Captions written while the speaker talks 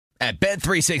At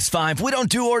Bet365, we don't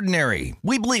do ordinary.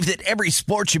 We believe that every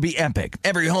sport should be epic.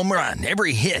 Every home run,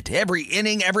 every hit, every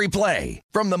inning, every play.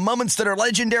 From the moments that are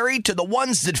legendary to the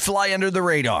ones that fly under the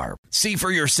radar. See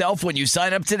for yourself when you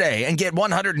sign up today and get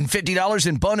 $150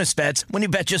 in bonus bets when you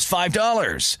bet just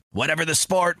 $5. Whatever the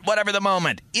sport, whatever the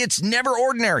moment, it's never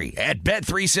ordinary at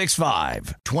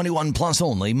Bet365. 21 plus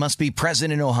only. Must be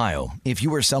present in Ohio. If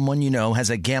you or someone you know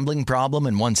has a gambling problem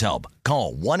and wants help,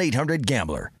 call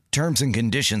 1-800-GAMBLER. Terms and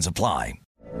conditions apply.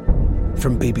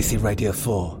 From BBC Radio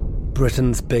 4,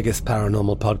 Britain's biggest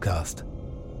paranormal podcast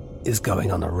is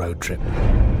going on a road trip.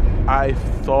 I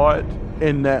thought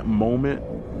in that moment,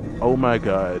 oh my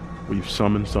God, we've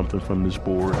summoned something from this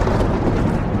board.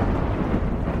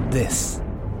 This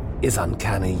is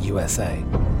Uncanny USA.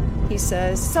 He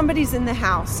says, somebody's in the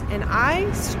house, and I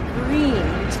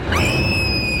screamed.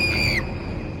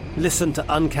 Listen to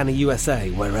Uncanny USA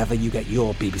wherever you get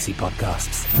your BBC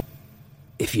podcasts,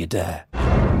 if you dare.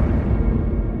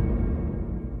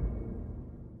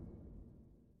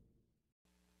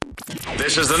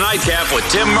 This is the Nightcap with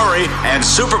Tim Murray and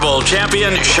Super Bowl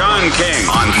champion Sean King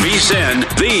on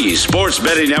VSiN, the Sports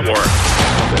Betting Network.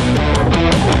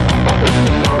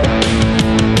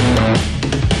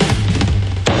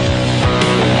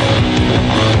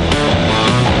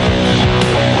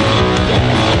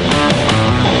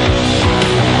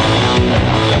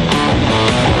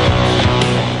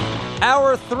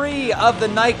 Hour 3 of the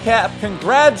Nightcap.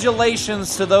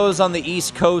 Congratulations to those on the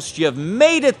East Coast. You have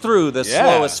made it through the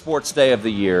slowest sports day of the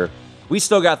year. We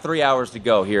still got 3 hours to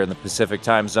go here in the Pacific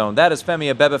time zone. That is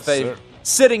Femi Abebefe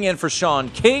sitting in for Sean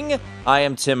King. I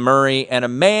am Tim Murray, and a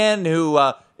man who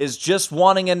is just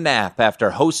wanting a nap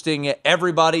after hosting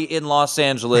everybody in Los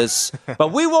Angeles.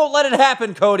 But we won't let it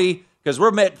happen, Cody, because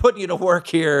we're putting you to work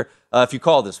here if you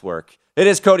call this work. It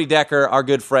is Cody Decker, our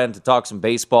good friend, to talk some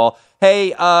baseball.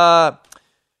 Hey,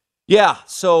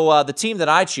 so the team that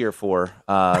I cheer for,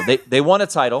 they won a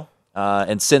title,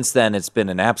 and since then it's been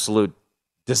an absolute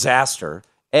disaster.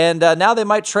 And now they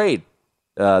might trade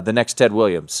the next Ted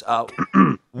Williams.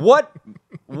 What?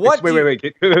 Wait. Go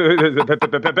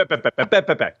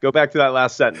back to that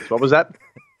last sentence. What was that?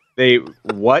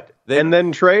 And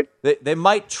then trade? They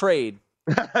might trade.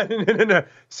 No.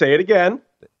 Say it again.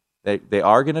 They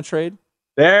are going to trade?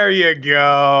 There you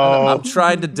go. I'm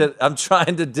trying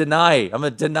to deny. I'm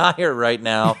a denier right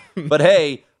now. But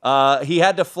hey, he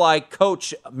had to fly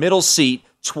coach middle seat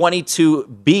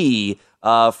 22B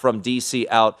from DC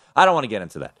out. I don't want to get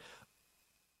into that.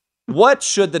 What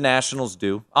should the Nationals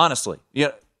do? Honestly,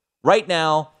 right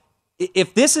now,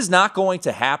 if this is not going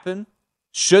to happen,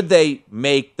 should they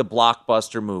make the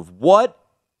blockbuster move? What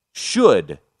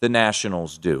should the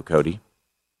Nationals do, Cody?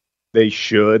 They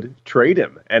should trade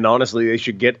him. And honestly, they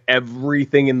should get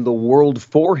everything in the world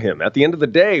for him. At the end of the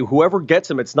day, whoever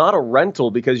gets him, it's not a rental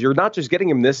because you're not just getting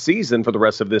him this season for the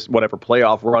rest of this, whatever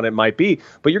playoff run it might be,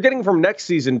 but you're getting him from next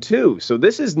season too. So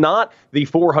this is not the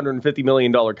 $450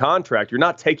 million contract. You're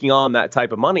not taking on that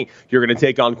type of money. You're going to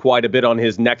take on quite a bit on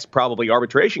his next probably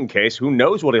arbitration case. Who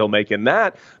knows what he'll make in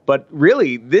that? But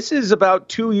really, this is about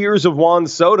 2 years of Juan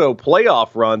Soto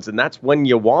playoff runs, and that's when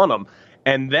you want him.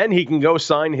 And then he can go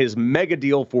sign his mega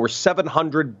deal for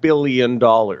 $700 billion.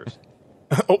 Well,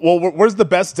 where's the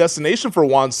best destination for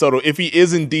Juan Soto if he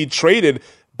is indeed traded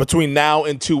between now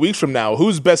and 2 weeks from now?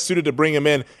 Who's best suited to bring him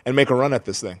in and make a run at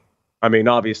this thing? I mean,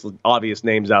 obvious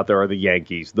names out there are the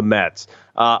Yankees, the Mets.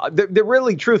 They're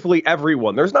really, truthfully,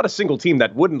 everyone. There's not a single team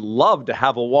that wouldn't love to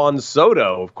have a Juan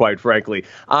Soto, quite frankly.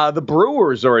 The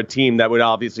Brewers are a team that would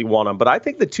obviously want him. But I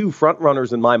think the two front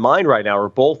runners in my mind right now are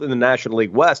both in the National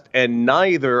League West, and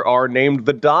neither are named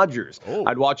the Dodgers. Oh.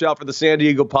 I'd watch out for the San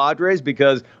Diego Padres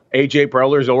because A.J.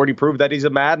 Preller's already proved that he's a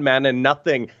madman, and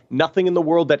nothing in the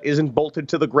world that isn't bolted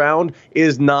to the ground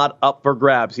is not up for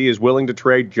grabs. He is willing to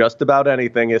trade just about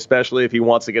anything, especially if he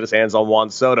wants to get his hands on Juan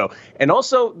Soto. And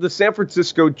also the San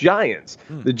Francisco Giants.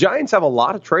 The Giants have a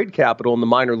lot of trade capital in the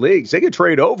minor leagues. They could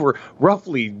trade over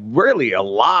really a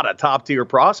lot of top-tier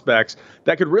prospects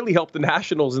that could really help the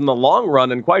Nationals in the long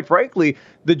run. And quite frankly,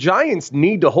 the Giants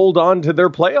need to hold on to their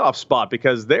playoff spot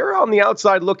because they're on the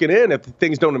outside looking in if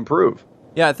things don't improve.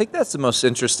 Yeah, I think that's the most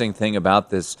interesting thing about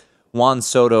this Juan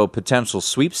Soto potential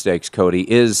sweepstakes, Cody,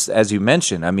 is, as you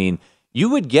mentioned, I mean, you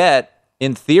would get,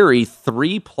 in theory,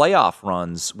 3 playoff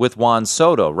runs with Juan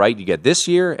Soto, right? You get this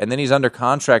year, and then he's under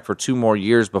contract for 2 more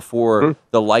years before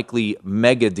the likely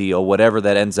mega deal, whatever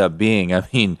that ends up being. I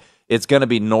mean, it's going to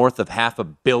be north of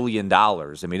 $500 million.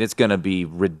 I mean, it's going to be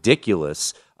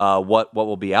ridiculous what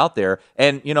will be out there.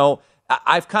 And,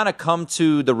 I've kind of come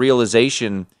to the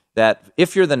realization that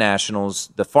if you're the Nationals,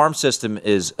 the farm system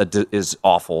is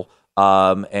awful,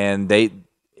 and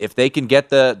if they can get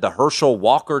the Herschel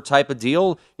Walker type of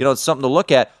deal, it's something to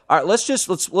look at. All right, let's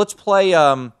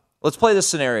play this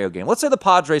scenario game. Let's say the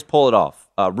Padres pull it off.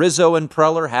 Rizzo and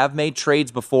Preller have made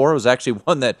trades before. It was actually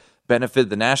one that benefited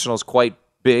the Nationals quite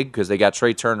big because they got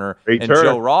Trey Turner and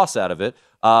Joe Ross out of it.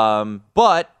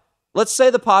 But let's say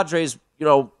the Padres,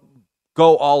 go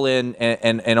all in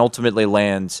and ultimately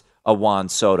land a Juan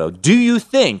Soto. Do you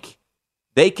think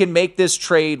they can make this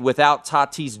trade without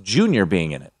Tatis Jr.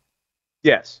 being in it?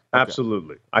 Yes,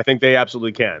 absolutely. Okay. I think they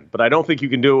absolutely can. But I don't think you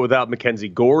can do it without Mackenzie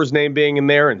Gore's name being in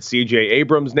there and C.J.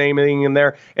 Abrams' name being in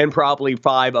there and probably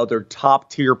 5 other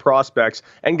top-tier prospects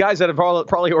and guys that have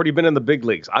probably already been in the big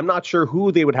leagues. I'm not sure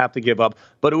who they would have to give up,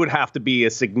 but it would have to be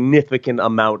a significant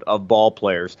amount of ball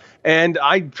players. And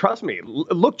trust me,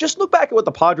 look back at what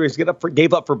the Padres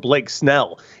gave up for Blake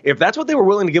Snell. If that's what they were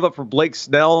willing to give up for Blake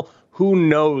Snell, who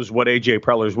knows what A.J.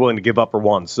 Preller is willing to give up for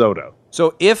Juan Soto.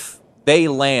 So if they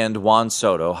land Juan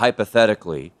Soto,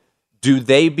 hypothetically, do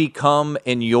they become,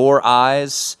 in your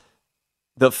eyes,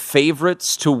 the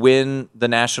favorites to win the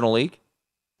National League?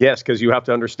 Yes, because you have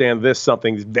to understand this.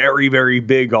 Something's very, very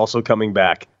big also coming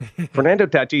back. Fernando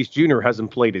Tatis Jr. hasn't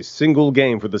played a single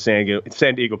game for the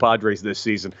San Diego Padres this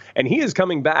season, and he is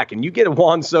coming back. And you get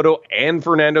Juan Soto and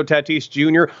Fernando Tatis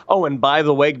Jr. Oh, and by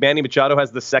the way, Manny Machado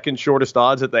has the second shortest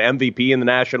odds at the MVP in the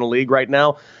National League right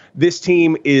now. This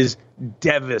team is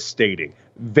devastating.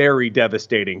 Very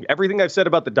devastating. Everything I've said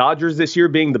about the Dodgers this year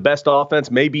being the best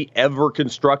offense maybe ever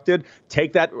constructed,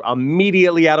 take that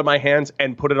immediately out of my hands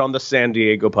and put it on the San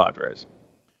Diego Padres.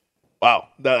 Wow,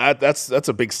 that's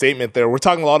a big statement there. We're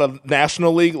talking a lot of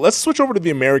National League. Let's switch over to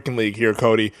the American League here,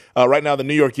 Cody. Right now, the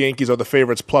New York Yankees are the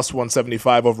favorites, plus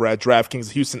 175 over at DraftKings.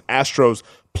 The Houston Astros,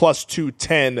 plus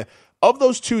 210. Of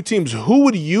those two teams, who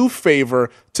would you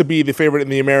favor to be the favorite in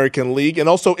the American League? And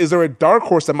also, is there a dark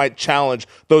horse that might challenge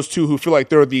those two who feel like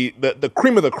they're the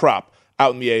cream of the crop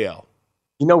out in the AL?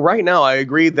 Right now, I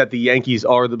agree that the Yankees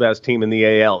are the best team in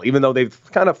the AL, even though they've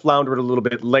kind of floundered a little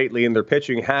bit lately and their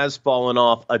pitching has fallen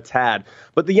off a tad.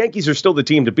 But the Yankees are still the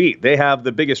team to beat. They have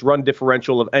the biggest run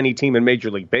differential of any team in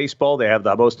Major League Baseball. They have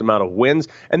the most amount of wins,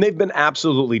 and they've been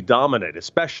absolutely dominant,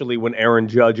 especially when Aaron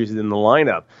Judge is in the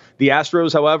lineup. The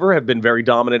Astros, however, have been very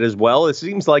dominant as well. It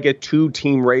seems like a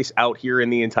 2-team race out here in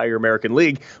the entire American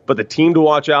League. But the team to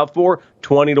watch out for,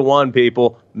 20-1,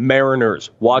 people,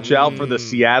 Mariners. Watch out for the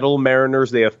Seattle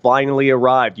Mariners. They have finally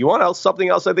arrived. You want something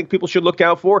else I think people should look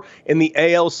out for in the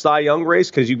AL Cy Young race?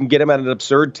 Because you can get him at an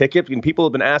absurd ticket. And people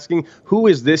have been asking, who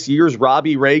is this year's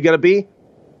Robbie Ray going to be?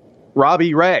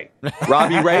 Robbie Ray.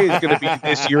 Robbie Ray is going to be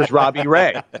this year's Robbie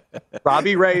Ray.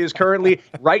 Robbie Ray is currently,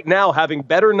 right now, having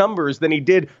better numbers than he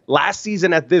did last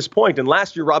season at this point. And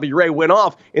last year, Robbie Ray went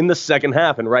off in the second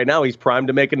half. And right now, he's primed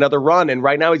to make another run. And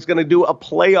right now, he's going to do a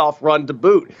playoff run to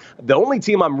boot. The only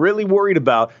team I'm really worried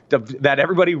about, that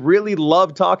everybody really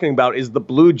loved talking about, is the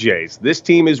Blue Jays. This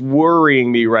team is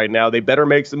worrying me right now. They better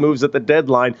make some moves at the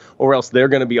deadline, or else they're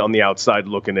going to be on the outside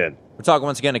looking in. We're talking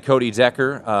once again to Cody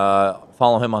Decker.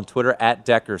 Follow him on Twitter,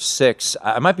 @Decker6.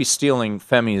 I might be stealing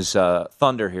Femi's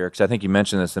thunder here because I think you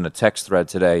mentioned this in a text thread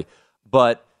today.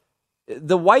 But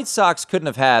the White Sox couldn't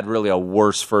have had really a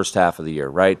worse first half of the year,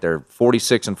 right? They're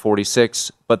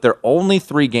 46-46, but they're only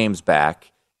 3 games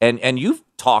back. And you've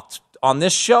talked on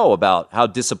this show about how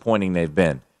disappointing they've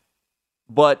been.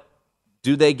 But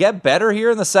do they get better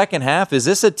here in the second half? Is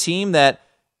this a team that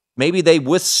maybe they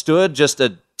withstood just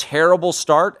a terrible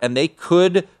start and they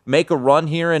could make a run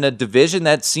here in a division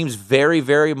that seems very,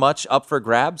 very much up for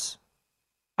grabs?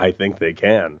 I think they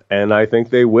can, and I think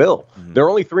they will. They're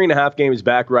only 3.5 games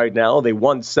back right now. They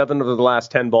won 7 of the last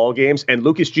 10 ball games, and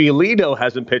Lucas Giolito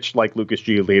hasn't pitched like Lucas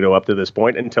Giolito up to this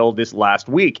point until this last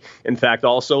week. In fact,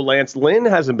 also Lance Lynn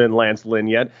hasn't been Lance Lynn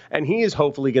yet, and he is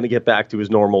hopefully going to get back to his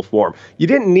normal form. You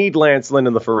didn't need Lance Lynn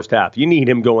in the first half. You need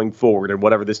him going forward and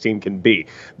whatever this team can be.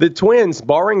 The Twins,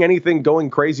 barring anything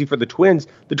going crazy for the Twins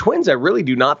I really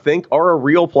do not think are a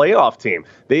real playoff team.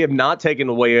 They have not taken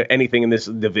away anything in this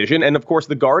division, and of course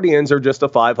the Guardians are just a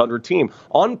 500 team.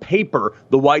 On paper,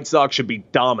 the White Sox should be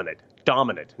dominant.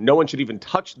 No one should even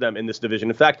touch them in this division.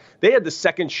 In fact, they had the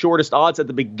second shortest odds at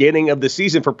the beginning of the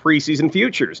season for preseason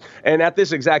futures. And at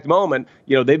this exact moment,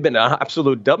 they've been an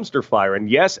absolute dumpster fire. And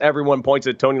yes, everyone points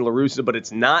at Tony La Russa, but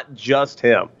it's not just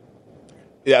him.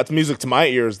 Yeah, it's music to my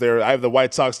ears there. I have the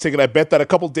White Sox ticket. I bet that a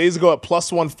couple days ago at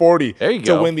plus 140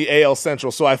 to win the AL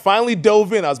Central. So I finally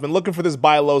dove in. I've been looking for this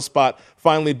buy low spot.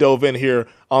 Finally dove in here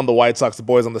on the White Sox, the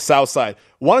boys on the south side.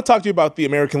 Want to talk to you about the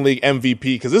American League MVP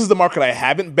because this is the market I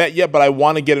haven't bet yet, but I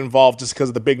want to get involved just because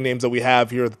of the big names that we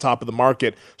have here at the top of the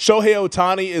market. Shohei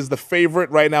Ohtani is the favorite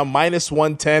right now, minus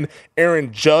 110.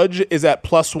 Aaron Judge is at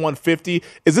plus 150.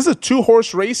 Is this a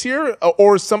two-horse race here,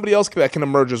 or is somebody else that can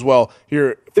emerge as well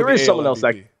here? There is someone else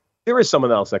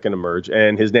that can emerge,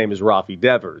 and his name is Rafi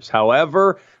Devers.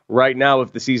 However, right now,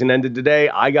 if the season ended today,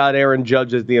 I got Aaron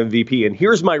Judge as the MVP. And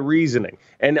here's my reasoning.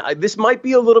 And this might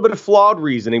be a little bit of flawed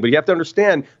reasoning, but you have to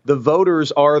understand the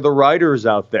voters are the writers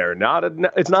out there.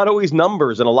 It's not always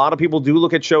numbers. And a lot of people do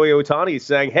look at Shohei Ohtani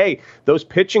saying, hey, those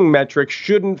pitching metrics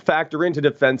shouldn't factor into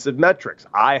defensive metrics.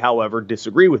 I, however,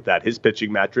 disagree with that. His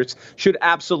pitching metrics should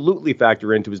absolutely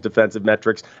factor into his defensive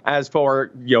metrics as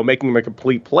far, making him a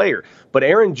complete player. But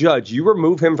Aaron Judge, you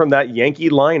remove him from that Yankee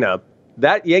lineup,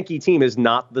 that Yankee team is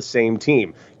not the same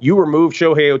team. You remove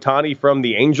Shohei Ohtani from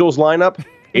the Angels lineup,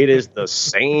 it is the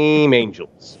same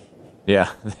Angels. Yeah.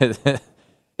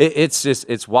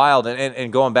 It's wild.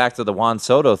 And going back to the Juan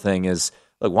Soto thing is,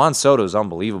 look, Juan Soto is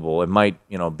unbelievable. It might,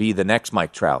 be the next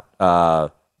Mike Trout.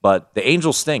 But the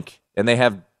Angels stink, and they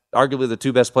have arguably the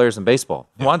two best players in baseball.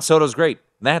 Yeah. Juan Soto's great.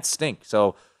 Nats stink.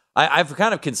 So I've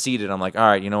kind of conceded. I'm like, all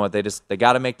right, you know what? They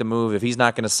got to make the move. If he's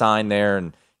not going to sign there,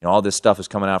 and all this stuff is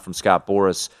coming out from Scott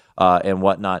Boras and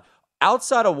whatnot.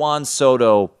 Outside of Juan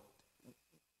Soto,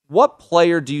 what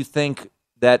player do you think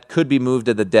that could be moved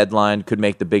at the deadline could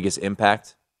make the biggest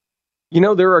impact?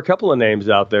 There are a couple of names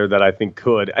out there that I think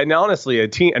could. And honestly,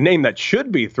 a name that should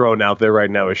be thrown out there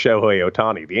right now is Shohei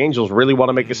Ohtani. The Angels really want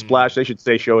to make a splash. They should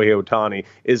say Shohei Ohtani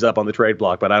is up on the trade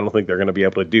block, but I don't think they're going to be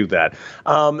able to do that.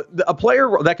 A player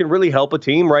that can really help a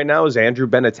team right now is Andrew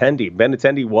Benintendi.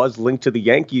 Benintendi was linked to the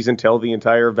Yankees until the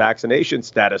entire vaccination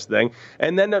status thing.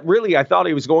 And then really, I thought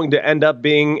he was going to end up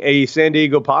being a San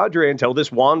Diego Padre until this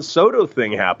Juan Soto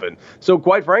thing happened. So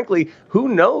quite frankly, who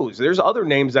knows? There's other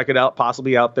names that could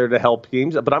possibly out there to help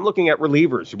teams, but I'm looking at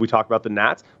relievers. We talk about the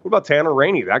Nats. What about Tanner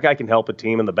Rainey? That guy can help a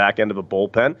team in the back end of a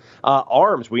bullpen.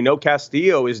 Arms, we know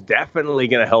Castillo is definitely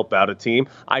going to help out a team.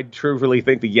 I truly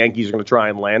think the Yankees are going to try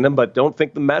and land him, but don't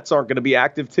think the Mets aren't going to be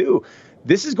active too.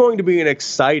 This is going to be an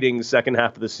exciting second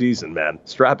half of the season, man.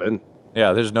 Strap in.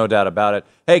 Yeah, there's no doubt about it.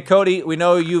 Hey, Cody, we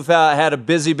know you've had a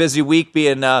busy week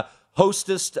being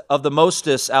hostess of the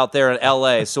mostest out there in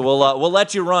L.A., so we'll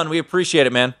let you run. We appreciate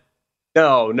it, man.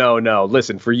 No.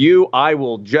 Listen, for you, I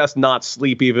will just not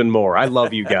sleep even more. I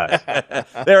love you guys.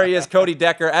 There he is, Cody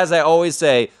Decker. As I always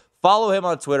say, follow him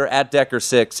on Twitter,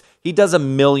 @Decker6. He does a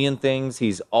million things.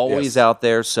 He's always out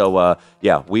there. So,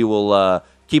 we will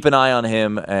keep an eye on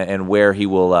him and where he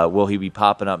will he be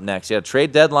popping up next. Yeah,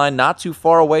 trade deadline not too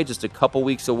far away, just a couple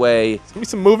weeks away. It's going to be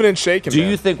some moving and shaking. Do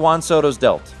you think Juan Soto's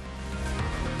dealt?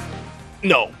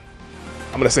 No.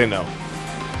 I'm going to say no.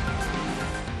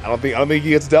 I don't think he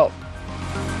gets dealt.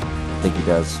 I think he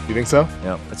does. You think so?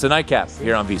 Yeah. It's a nightcap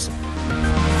here on VSiN.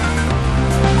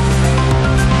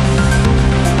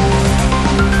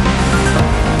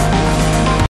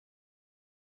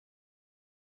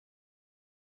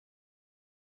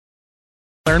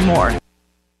 Learn more.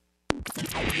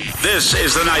 This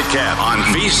is the Nightcap on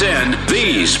VSiN,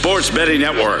 the Sports Betting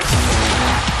Network.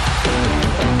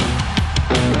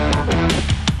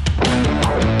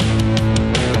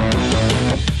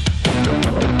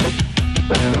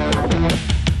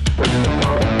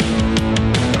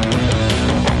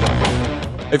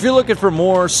 If you're looking for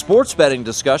more sports betting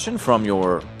discussion from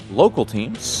your local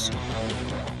teams,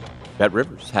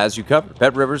 BetRivers has you covered.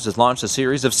 BetRivers has launched a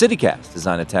series of CityCasts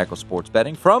designed to tackle sports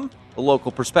betting from a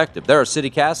local perspective. There are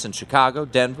CityCasts in Chicago,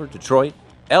 Denver, Detroit,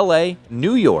 LA,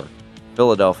 New York,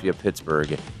 Philadelphia,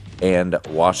 Pittsburgh, and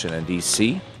Washington,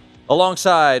 D.C.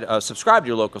 Alongside, subscribe to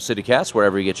your local CityCast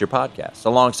wherever you get your podcasts.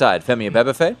 Alongside Femi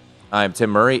Abebefe, I'm Tim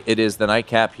Murray. It is the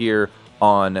Nightcap here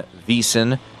on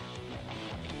VSiN.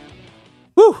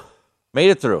 Whew. Made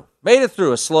it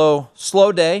through a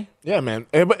slow day. Yeah, man.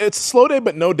 It's a slow day,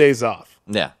 but no days off.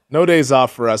 Yeah. No days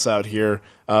off for us out here.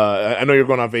 I know you're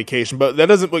going on vacation, but that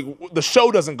doesn't the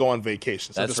show doesn't go on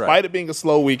vacation. So despite it being a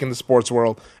slow week in the sports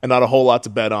world and not a whole lot to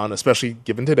bet on, especially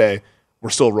given today, we're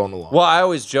still rolling along. Well, I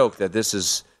always joke that this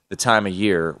is the time of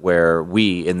year where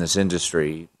we in this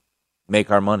industry make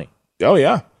our money. Oh,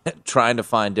 yeah. Trying to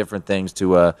find different things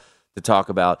to talk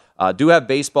about. Do have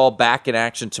baseball back in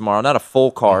action tomorrow. Not a full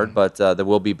card, but there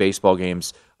will be baseball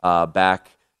games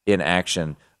back in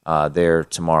action there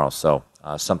tomorrow. So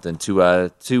something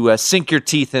to sink your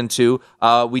teeth into.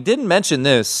 We didn't mention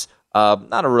this.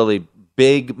 Not a really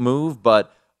big move,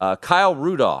 but Kyle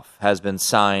Rudolph has been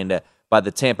signed by the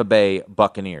Tampa Bay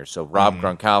Buccaneers. So Rob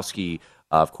Gronkowski,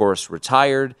 of course,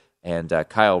 retired, and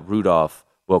Kyle Rudolph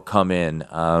will come in.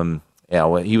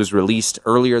 he was released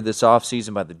earlier this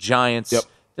offseason by the Giants. Yep.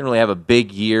 Didn't really have a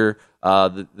big year.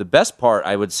 The best part,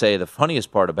 I would say, the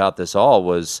funniest part about this all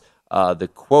was the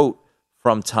quote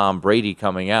from Tom Brady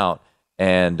coming out.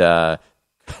 And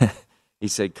he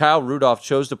said, Kyle Rudolph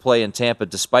chose to play in Tampa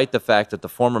despite the fact that the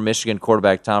former Michigan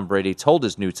quarterback Tom Brady told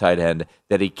his new tight end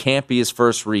that he can't be his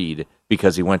first read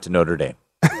because he went to Notre Dame.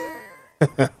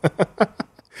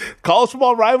 College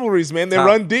football rivalries, man. They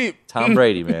run deep. Tom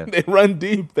Brady, man. They run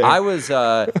deep there.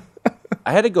 I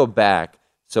had to go back.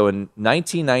 So in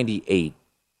 1998,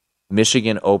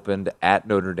 Michigan opened at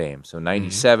Notre Dame. So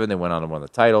 97, they went on to win the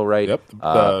title, right? Yep,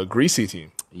 the Greasy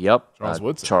team. Yep. Charles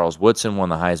Woodson. Charles Woodson won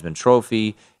the Heisman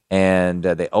Trophy. And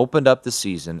they opened up the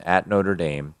season at Notre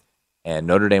Dame, and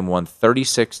Notre Dame won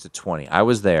 36-20. I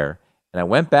was there, and I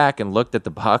went back and looked at the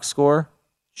box score.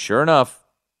 Sure enough,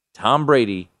 Tom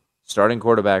Brady, starting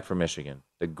quarterback for Michigan,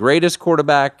 the greatest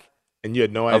quarterback and you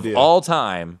had no idea of all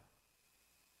time.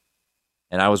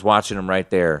 And I was watching him right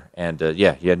there, and you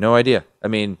had no idea. I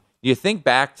mean, you think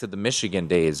back to the Michigan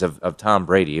days of Tom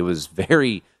Brady, it was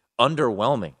very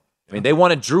underwhelming. I mean, they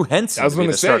wanted Drew Henson. I was going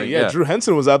to say, Drew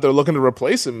Henson was out there looking to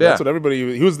replace him. That's what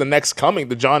everybody. He was the next coming,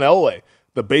 the John Elway,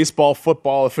 the baseball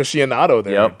football aficionado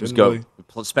there. Yep,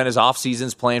 spent his off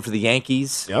seasons playing for the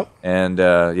Yankees. Yep, and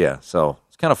so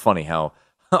it's kind of funny how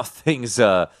things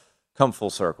come full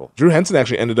circle. Drew Henson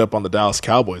actually ended up on the Dallas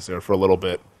Cowboys there for a little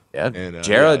bit. Yeah, and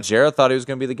Jared thought he was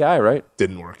going to be the guy, right?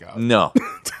 Didn't work out. No,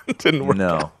 didn't work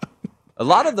out. A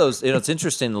lot of those. It's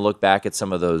interesting to look back at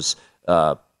some of those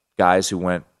guys who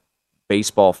went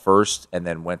baseball first and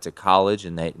then went to college.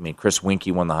 And Chris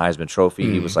Winkie won the Heisman Trophy.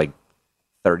 He was like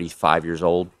 35 years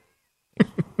old,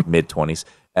 mid-20s.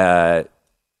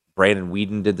 Brandon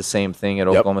Whedon did the same thing at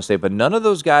Oklahoma State, but none of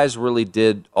those guys really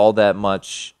did all that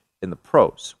much in the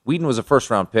pros. Whedon was a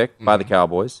first-round pick by the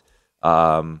Cowboys.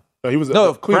 No, he was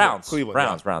Browns.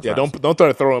 Browns. Yeah, don't try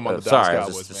to throw him on the Dallas Sorry,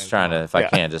 Cowboys. I was just trying to, if I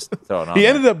can, just throw it on. He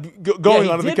ended up going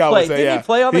on to the Cowboys. Did he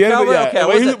play on the Cowboys?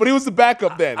 Okay, but he was the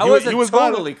backup then. I wasn't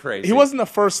totally crazy. He wasn't a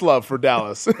first love for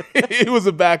Dallas. He was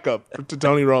a backup to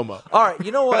Tony Romo. All right,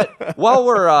 you know what?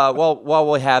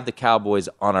 While we have the Cowboys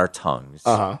on our tongues,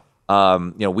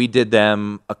 we did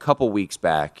them a couple weeks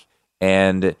back,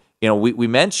 and we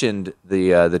mentioned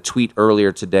the tweet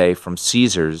earlier today from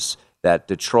Caesars that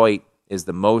Detroit is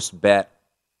the most bet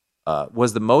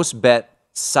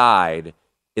side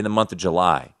in the month of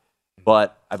July.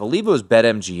 But I believe it was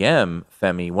BetMGM,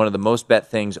 Femi, one of the most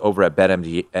bet things over at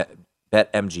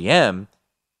BetMGM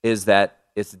is that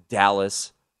it's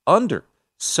Dallas under.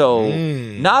 So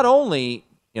not only,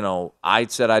 I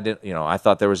said I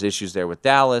thought there was issues there with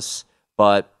Dallas,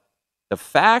 but the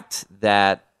fact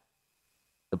that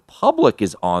the public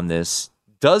is on this,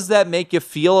 does that make you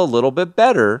feel a little bit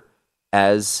better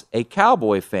as a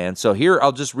Cowboy fan? So here,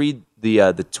 I'll just read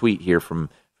the tweet here from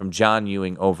John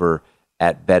Ewing over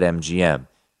at BetMGM.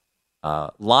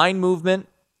 Line movement,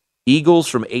 Eagles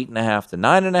from 8.5 to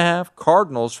 9.5,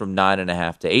 Cardinals from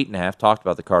 9.5 to 8.5. Talked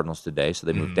about the Cardinals today, so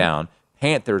they moved down.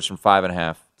 Panthers from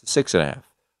 5.5 to 6.5.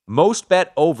 Most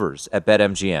bet overs at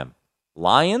BetMGM.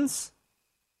 Lions,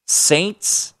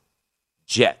 Saints,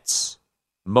 Jets.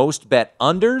 Most bet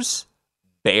unders,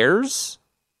 Bears,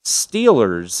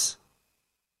 Steelers,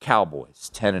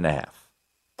 Cowboys, 10.5.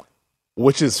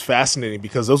 Which is fascinating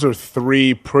because those are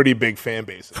three pretty big fan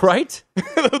bases. Right?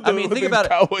 Think about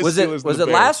it. Was it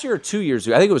last year or 2 years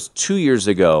ago? I think it was 2 years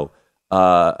ago.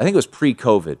 I think it was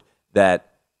pre-COVID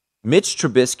that Mitch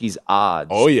Trubisky's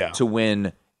odds to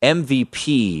win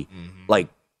MVP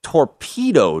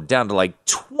torpedoed down to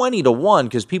 20-1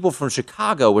 because people from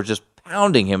Chicago were just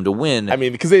pounding him to win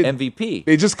because MVP.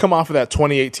 They just come off of that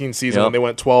 2018 season when they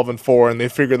went 12-4 and they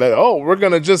figured that, we're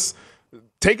going to just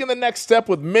taking the next step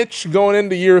with Mitch going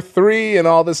into year 3 and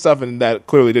all this stuff, and that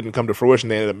clearly didn't come to fruition.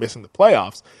 They ended up missing the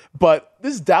playoffs. But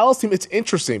this Dallas team, it's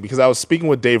interesting because I was speaking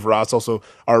with Dave Ross, also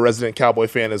our resident Cowboy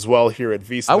fan as well here at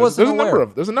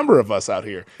VSiN. There's a number of us out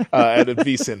here at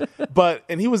VSiN.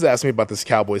 And he was asking me about this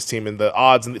Cowboys team and the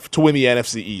odds to win the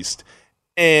NFC East.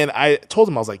 And I told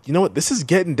him, I was like, you know what? This is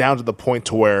getting down to the point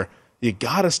to where you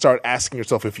got to start asking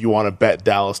yourself if you want to bet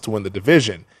Dallas to win the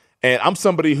division. And I'm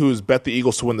somebody who's bet the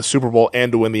Eagles to win the Super Bowl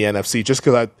and to win the NFC just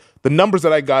because the numbers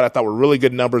that I got, I thought were really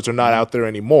good numbers. They're not out there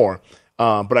anymore.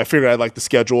 But I figured I like the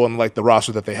schedule and like the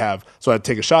roster that they have, so I'd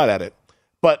take a shot at it.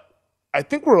 But I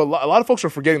think a lot of folks are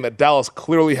forgetting that Dallas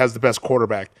clearly has the best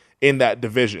quarterback in that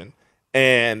division.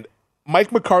 And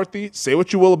Mike McCarthy, say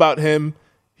what you will about him,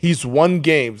 he's won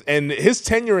games. And his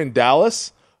tenure in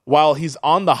Dallas, while he's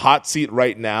on the hot seat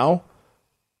right now,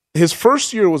 his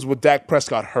first year was with Dak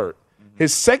Prescott hurt.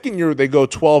 His second year, they go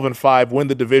 12-5, win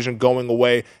the division going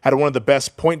away, had one of the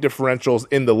best point differentials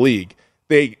in the league.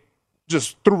 They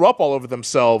just threw up all over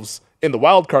themselves in the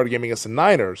wild card game against the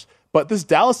Niners. But this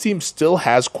Dallas team still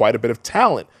has quite a bit of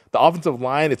talent. The offensive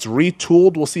line, it's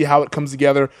retooled. We'll see how it comes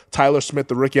together. Tyler Smith,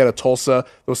 the rookie out of Tulsa,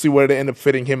 we'll see where they end up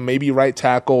fitting him. Maybe right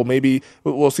tackle. Maybe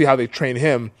we'll see how they train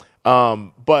him.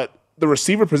 But the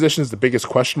receiver position is the biggest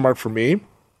question mark for me,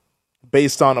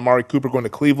 based on Amari Cooper going to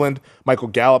Cleveland, Michael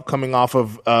Gallup coming off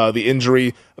of the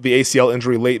ACL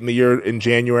injury late in the year in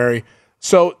January.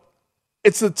 So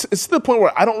it's to the point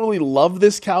where I don't really love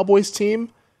this Cowboys team,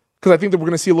 because I think that we're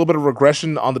going to see a little bit of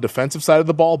regression on the defensive side of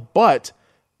the ball. But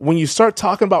when you start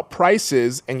talking about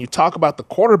prices and you talk about the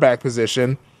quarterback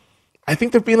position, I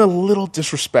think they're being a little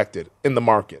disrespected in the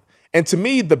market. And to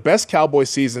me, the best Cowboys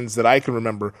seasons that I can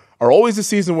remember are always the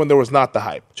season when there was not the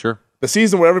hype. Sure. The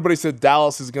season where everybody said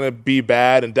Dallas is going to be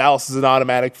bad and Dallas is an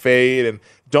automatic fade and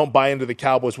don't buy into the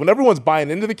Cowboys. When everyone's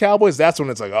buying into the Cowboys, that's when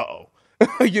it's like, uh-oh.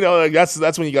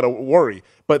 That's when you got to worry.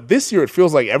 But this year, it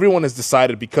feels like everyone has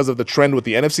decided, because of the trend with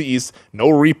the NFC East, no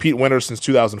repeat winners since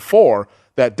 2004,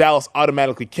 that Dallas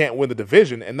automatically can't win the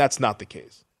division, and that's not the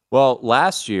case. Well,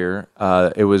 last year,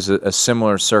 it was a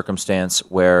similar circumstance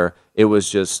where it was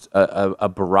just a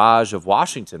barrage of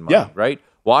Washington money, right?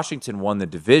 Washington won the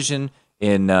division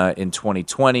in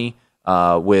 2020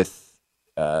 with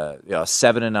a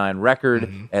 7-9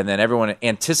 record, and then everyone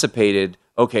anticipated,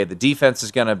 okay, the defense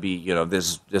is going to be,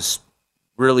 this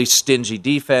really stingy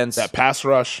defense, that pass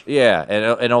rush,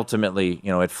 and ultimately,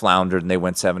 it floundered and they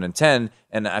went 7-10.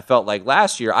 And I felt like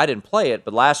last year, I didn't play it,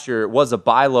 but last year it was a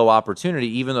buy low opportunity,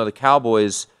 even though the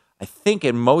Cowboys, I think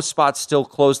in most spots, still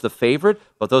closed the favorite,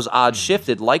 but those odds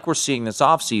shifted, like we're seeing this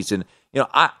offseason.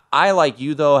 I like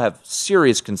you, though, have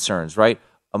serious concerns, right?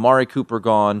 Amari Cooper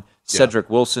gone, Cedric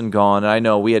Wilson gone. And I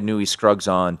know we had Newey Scruggs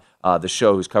on the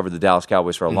show, who's covered the Dallas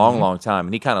Cowboys for a long, long time,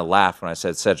 and he kind of laughed when I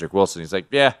said Cedric Wilson. He's like,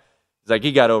 yeah. He's like,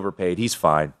 he got overpaid. He's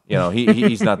fine.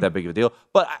 He's not that big of a deal.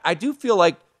 But I do feel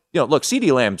like, look,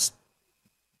 CeeDee Lamb's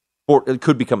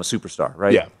could become a superstar,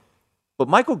 right? Yeah. But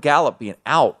Michael Gallup being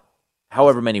out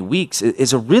however many weeks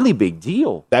is a really big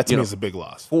deal. That to me is a big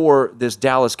loss for this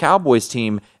Dallas Cowboys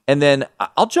team. And then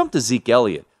I'll jump to Zeke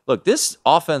Elliott. Look, this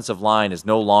offensive line is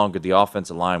no longer the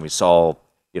offensive line we saw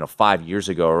 5 years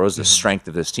ago, or was the strength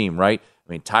of this team, right?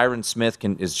 I mean, Tyron Smith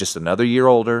is just another year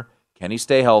older. Can he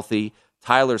stay healthy?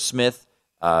 Tyler Smith,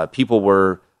 I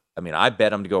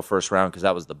bet him to go first round because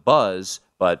that was the buzz,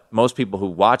 but most people who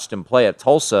watched him play at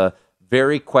Tulsa,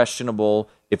 very questionable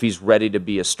if he's ready to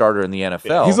be a starter in the NFL.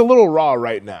 Yeah, he's a little raw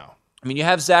right now. I mean, you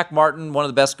have Zach Martin, one of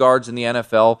the best guards in the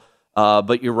NFL,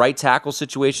 but your right tackle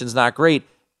situation is not great,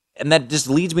 and that just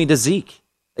leads me to Zeke.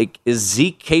 Like, is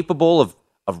Zeke capable of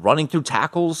running through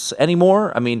tackles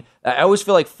anymore? I mean, I always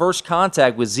feel like first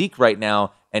contact with Zeke right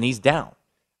now, and he's down.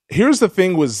 Here's the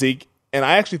thing with Zeke, and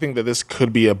I actually think that this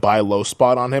could be a buy low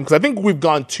spot on him, because I think we've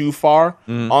gone too far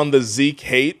on the Zeke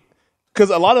hate. Because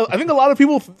I think a lot of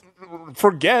people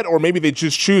forget, or maybe they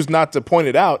just choose not to point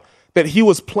it out, that he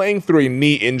was playing through a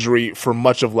knee injury for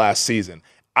much of last season.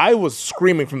 I was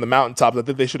screaming from the mountaintop that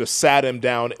they should have sat him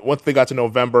down once they got to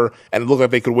November and it looked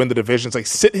like they could win the division. It's like,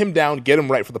 sit him down, get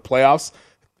him right for the playoffs.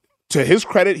 To his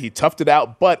credit, he toughed it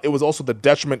out, but it was also the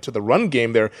detriment to the run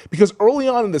game there, because early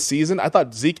on in the season, I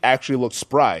thought Zeke actually looked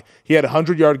spry. He had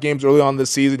 100-yard games early on this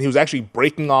season. He was actually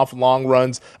breaking off long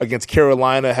runs against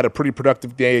Carolina, had a pretty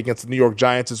productive day against the New York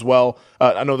Giants as well.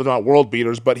 I know they're not world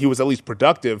beaters, but he was at least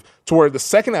productive, to where the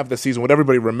second half of the season, what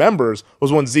everybody remembers,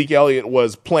 was when Zeke Elliott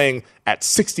was playing at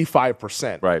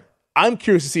 65%. Right. I'm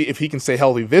curious to see if he can stay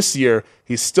healthy this year.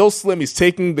 He's still slim. He's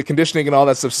taking the conditioning and all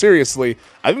that stuff seriously.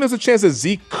 I think there's a chance that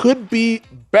Zeke could be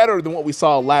better than what we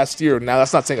saw last year. Now,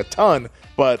 that's not saying a ton,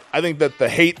 but I think that the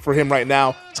hate for him right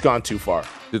now, it's gone too far.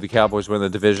 Do the Cowboys win the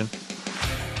division?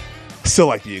 Still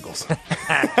like the Eagles.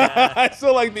 I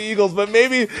still like the Eagles, but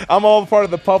maybe I'm all part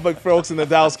of the public, folks, and the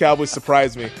Dallas Cowboys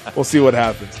surprise me. We'll see what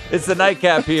happens. It's the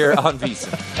Nightcap here on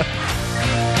VSiN.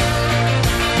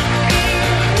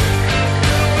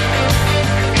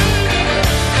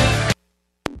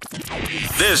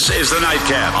 This is the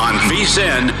Nightcap on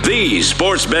VSiN, the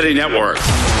Sports Betting Network.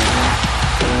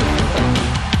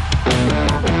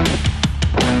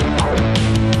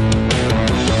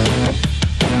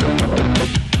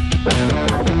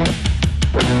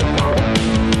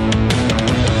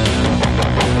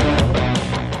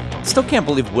 Still can't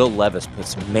believe Will Levis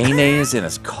puts mayonnaise in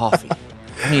his coffee.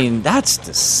 I mean, that's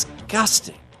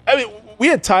disgusting. I mean, we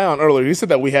had Ty on earlier. He said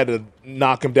that we had to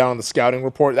knock him down on the scouting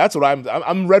report. That's what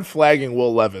I'm red flagging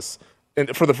Will Levis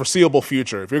for the foreseeable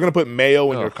future. If you're going to put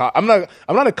mayo in your coffee, I'm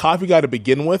not a coffee guy to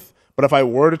begin with, but if I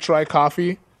were to try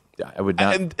coffee, I would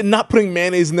not. And not putting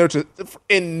mayonnaise in there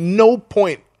in no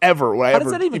point ever would I How ever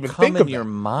does that even think come of in your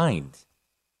mind?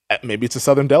 Maybe it's a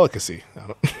Southern delicacy.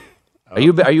 Are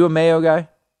you a mayo guy?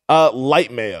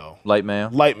 Light mayo. Light mayo?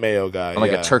 Light mayo guy.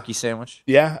 Like a turkey sandwich?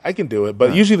 Yeah, I can do it.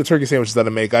 But usually the turkey sandwiches that I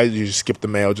make, I usually skip the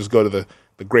mayo. Just go to the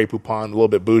Grey Poupon, a little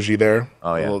bit bougie there.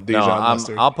 Oh, yeah. A little Dijon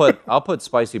mustard. I'll put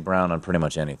spicy brown on pretty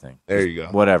much anything. There you go.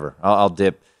 Whatever. I'll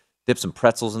dip some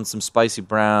pretzels in some spicy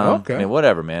brown. Okay. I mean,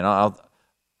 whatever, man.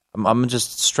 I'm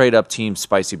just straight up team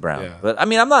spicy brown. Yeah. But I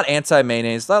mean, I'm not anti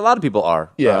mayonnaise. A lot of people are.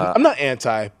 Yeah, I'm not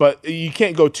anti, but you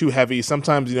can't go too heavy.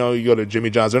 Sometimes, you go to Jimmy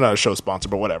John's. They're not a show sponsor,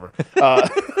 but whatever.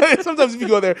 Sometimes if you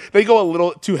go there, they go a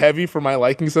little too heavy for my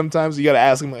liking. Sometimes you got to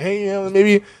ask them, like, hey,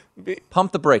 maybe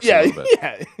pump the brakes a little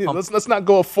bit. Yeah. Let's not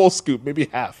go a full scoop, maybe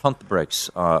half. Pump the brakes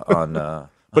on.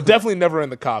 But definitely never in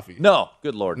the coffee. No,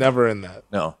 good Lord. Never in that.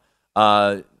 No.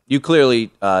 You clearly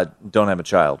don't have a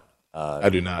child. I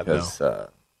do not, no.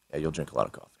 Yeah, you'll drink a lot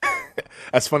of coffee.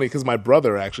 That's funny because my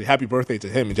brother, actually, happy birthday to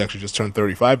him. He's actually just turned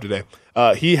 35 today.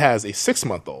 He has a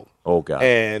 6-month-old. Oh, God.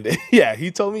 And, yeah,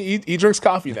 he told me he drinks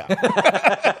coffee now.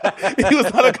 He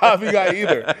was not a coffee guy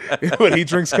either, but he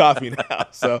drinks coffee now.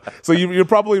 So you're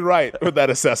probably right with that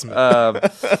assessment.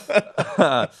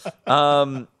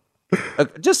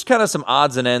 Just kind of some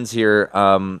odds and ends here.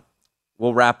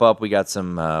 We'll wrap up. We got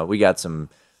some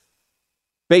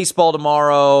baseball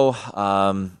tomorrow.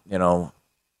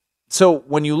 So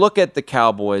when you look at the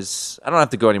Cowboys, I don't have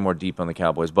to go any more deep on the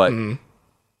Cowboys, but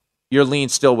you're leaning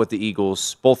still with the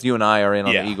Eagles. Both you and I are in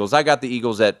on the Eagles. I got the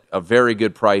Eagles at a very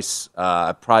good price.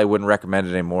 I probably wouldn't recommend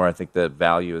it anymore. I think the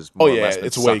value is more or less been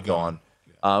it's way gone.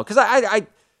 gone. Because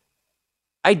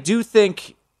I do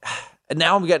think, and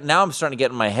now I'm starting to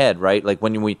get in my head, right? Like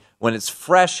when it's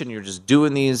fresh and you're just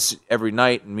doing these every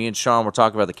night, and me and Sean were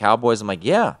talking about the Cowboys, I'm like,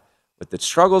 yeah. With the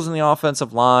struggles in the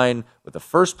offensive line, with the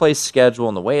first place schedule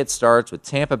and the way it starts with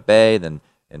Tampa Bay, then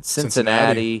and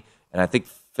Cincinnati, and I think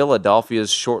Philadelphia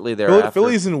is shortly thereafter.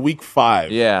 Philly's in week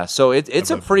 5. Yeah, so it's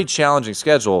a pretty challenging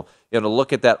schedule, to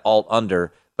look at that alt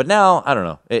under. But now, I don't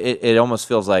know, it almost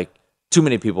feels like too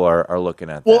many people are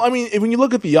looking at that. Well, I mean, when you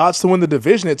look at the odds to win the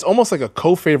division, it's almost like a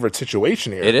co-favorite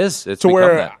situation here. It is. It's to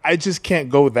where that. I just can't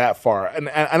go that far. And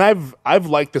I've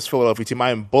liked this Philadelphia team. I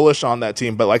am bullish on that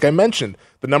team. But like I mentioned,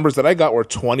 the numbers that I got were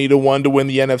 20-1 to win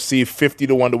the NFC,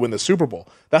 50-1 to win the Super Bowl.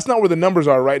 That's not where the numbers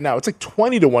are right now. It's like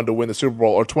 20-1 to win the Super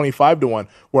Bowl or 25-1,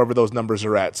 wherever those numbers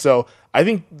are at. So I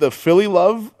think the Philly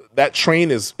love, that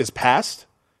train is past.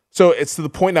 So it's to the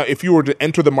point now, if you were to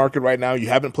enter the market right now, you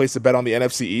haven't placed a bet on the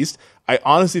NFC East, I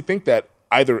honestly think that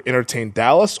either entertain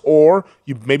Dallas or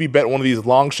you maybe bet one of these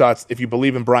long shots if you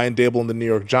believe in Brian Dable and the New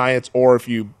York Giants, or if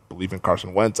you believe in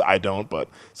Carson Wentz. I don't, but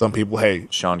some people, hey.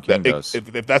 Sean King does.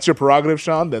 If that's your prerogative,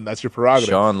 Sean, then that's your prerogative.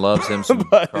 Sean loves him some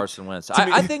Carson Wentz.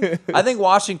 I think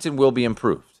Washington will be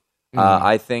improved.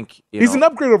 I think he's an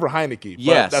upgrade over Heineke.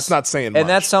 But that's not saying much. And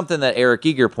that's something that Eric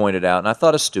Eager pointed out, and I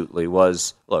thought astutely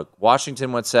was, look,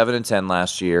 Washington went 7-10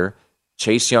 last year.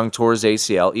 Chase Young tore his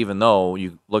ACL, even though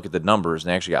you look at the numbers,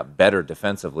 and they actually got better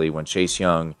defensively when Chase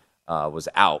Young was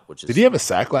out. Did he have a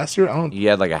sack last year? He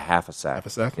had like a half a sack. Half a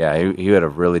sack? Yeah, he had a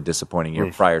really disappointing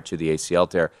year prior to the ACL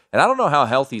tear. And I don't know how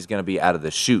healthy he's going to be out of the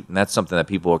chute, and that's something that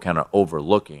people are kind of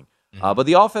overlooking. But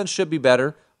the offense should be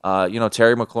better.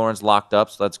 Terry McLaurin's locked up,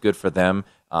 so that's good for them.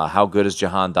 How good is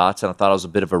Jahan Dotson? I thought it was a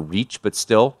bit of a reach, but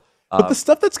still. But the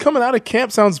stuff that's coming out of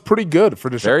camp sounds pretty good for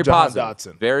Jahan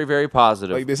Dotson. Very, very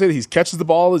positive. Like they said, he catches the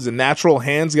ball, he's a natural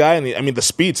hands guy, and the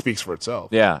speed speaks for itself.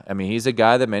 Yeah, he's a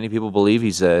guy that many people believe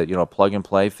he's a plug and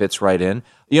play, fits right in.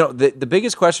 The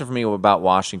biggest question for me about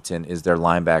Washington is their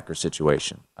linebacker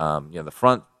situation. The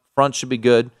front should be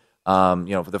good.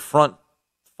 For the front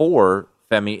four,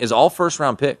 Femi, is all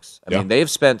first-round picks. I mean, they've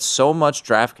spent so much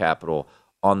draft capital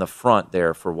on the front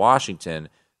there for Washington,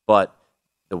 but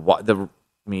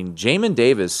Jamin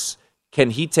Davis,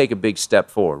 can he take a big step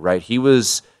forward, right? He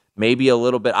was maybe a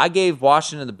little bit. I gave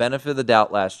Washington the benefit of the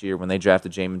doubt last year when they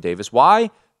drafted Jamin Davis. Why?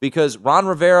 Because Ron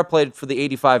Rivera played for the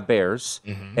 85 Bears,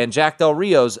 and Jack Del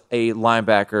Rio's a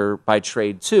linebacker by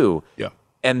trade too. Yeah.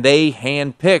 And they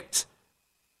handpicked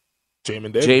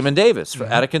Jamin Davis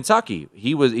out of Kentucky.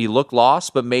 He looked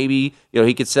lost, but maybe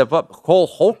he could step up. Cole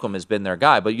Holcomb has been their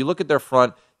guy, but you look at their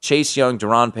front: Chase Young,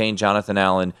 Deron Payne, Jonathan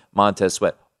Allen, Montez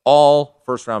Sweat, all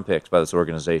first-round picks by this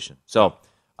organization. So,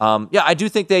 I do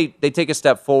think they take a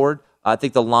step forward. I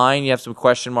think the line, you have some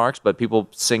question marks, but people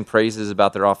sing praises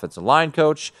about their offensive line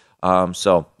coach.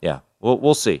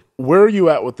 We'll see. Where are you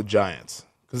at with the Giants?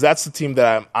 Because that's the team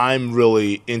that I'm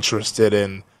really interested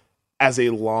in. as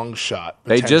a long shot.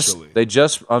 They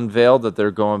just unveiled that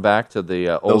they're going back to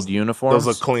the old uniforms.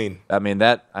 Those look clean. I mean,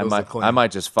 that I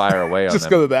might just fire away on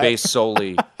them based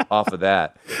solely off of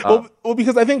that. Well,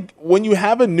 because I think when you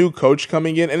have a new coach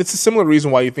coming in, and it's a similar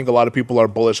reason why you think a lot of people are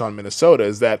bullish on Minnesota,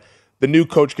 is that the new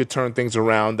coach could turn things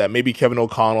around, that maybe Kevin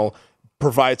O'Connell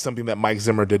provides something that Mike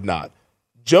Zimmer did not.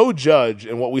 Joe Judge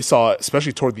and what we saw,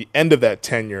 especially toward the end of that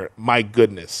tenure, my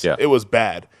goodness, it was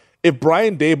bad. If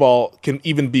Brian Daboll can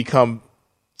even become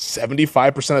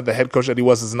 75% of the head coach that he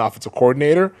was as an offensive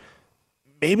coordinator,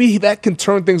 maybe that can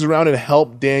turn things around and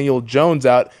help Daniel Jones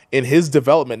out in his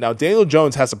development. Now, Daniel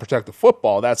Jones has to protect the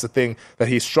football. That's the thing that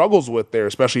he struggles with there,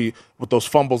 especially with those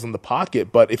fumbles in the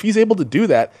pocket. But if he's able to do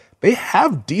that, they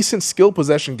have decent skill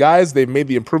possession guys. They've made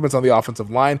the improvements on the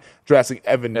offensive line, drafting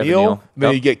Evan Neal.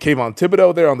 Then you get Kayvon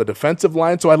Thibodeau there on the defensive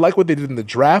line. So I like what they did in the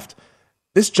draft.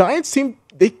 This Giants team,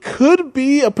 they could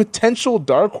be a potential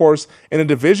dark horse in a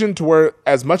division to where,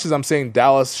 as much as I'm saying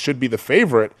Dallas should be the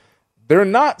favorite, they're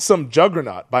not some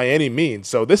juggernaut by any means.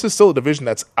 So this is still a division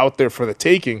that's out there for the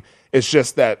taking. It's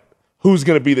just that who's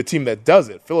going to be the team that does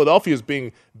it? Philadelphia is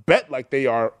being bet like they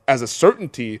are as a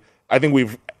certainty. I think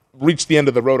we've reached the end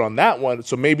of the road on that one,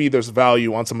 so maybe there's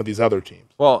value on some of these other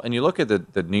teams. Well, and you look at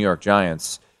the New York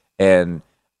Giants, and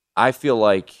I feel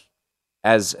like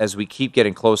as we keep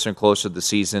getting closer and closer to the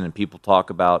season and people talk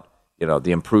about,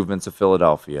 the improvements of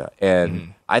Philadelphia,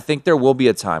 and I think there will be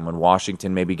a time when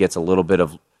Washington maybe gets a little bit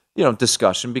of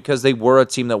discussion because they were a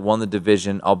team that won the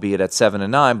division, albeit at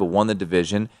 7-9, but won the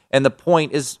division, and the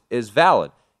point is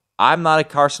valid. I'm not a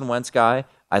Carson Wentz guy.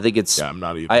 I think I'm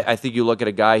not either. I think you look at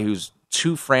a guy who's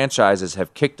two franchises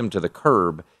have kicked him to the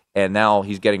curb, and now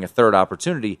he's getting a third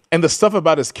opportunity. And the stuff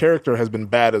about his character has been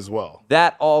bad as well.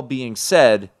 That all being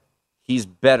said, he's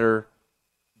better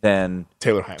than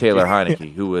Taylor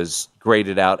Heineke, who was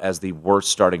graded out as the worst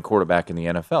starting quarterback in the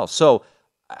NFL. So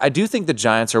I do think the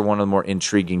Giants are one of the more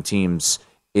intriguing teams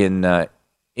in the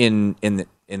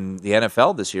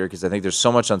NFL this year because I think there's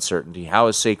so much uncertainty. How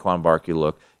is Saquon Barkley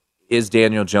look? Is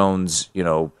Daniel Jones,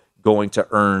 going to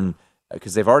earn?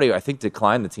 Because they've already, I think,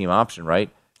 declined the team option, right?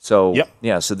 So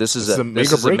so this is a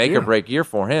make or break year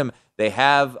for him. They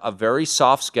have a very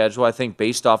soft schedule, I think,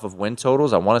 based off of win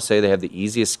totals. I want to say they have the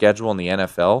easiest schedule in the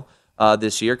NFL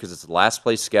this year because it's the last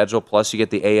place schedule. Plus, you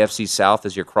get the AFC South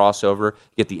as your crossover.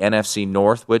 You get the NFC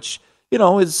North, which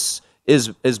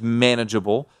is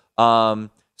manageable. I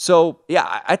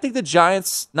think the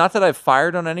Giants. Not that I've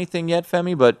fired on anything yet,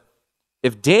 Femi, but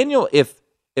if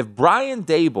Brian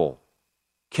Daboll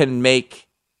can make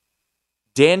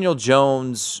Daniel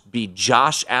Jones be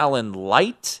Josh Allen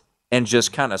light and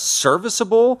just kind of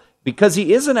serviceable because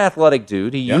he is an athletic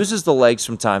dude. He uses the legs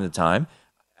from time to time.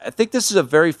 I think this is a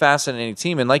very fascinating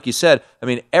team. And like you said, I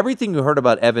mean, everything you heard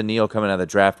about Evan Neal coming out of the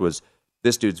draft was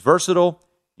this dude's versatile.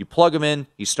 You plug him in,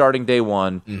 he's starting day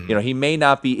one. Mm-hmm. He may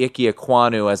not be Ike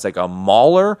Ekwonu as like a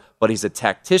mauler, but he's a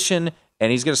tactician,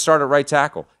 and he's going to start at right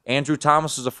tackle. Andrew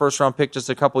Thomas was a first-round pick just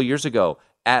a couple years ago.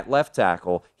 At left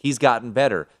tackle, he's gotten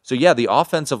better. So, the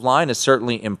offensive line has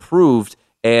certainly improved.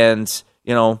 And,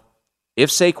 if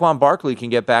Saquon Barkley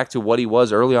can get back to what he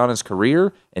was early on in his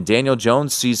career and Daniel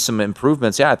Jones sees some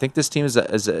improvements, I think this team is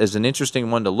an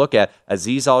interesting one to look at.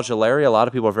 Azeez Al-Jalairi, a lot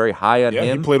of people are very high on him.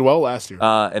 Yeah, he played well last year.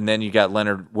 And then you got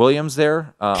Leonard Williams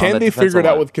there. Can they figure it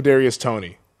out with Kadarius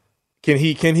Toney? Can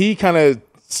he kind of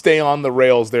stay on the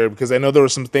rails there? Because I know there were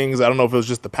some things, I don't know if it was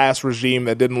just the pass regime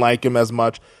that didn't like him as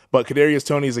much, but Kadarius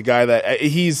Toney is a guy that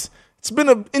it's been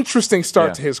an interesting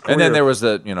start to his career. And then there was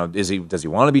does he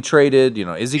want to be traded?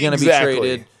 Is he going to be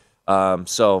traded?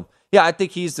 I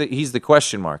think he's the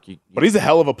question mark. But he's a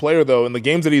hell of a player, though. In the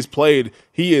games that he's played,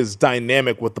 he is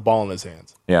dynamic with the ball in his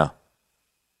hands. Yeah.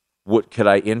 Could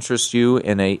I interest you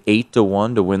in a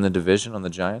 8-1 to win the division on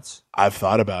the Giants? I've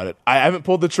thought about it. I haven't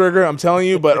pulled the trigger, I'm telling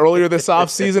you, but earlier this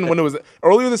offseason,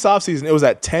 it was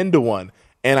at 10-1.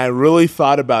 And I really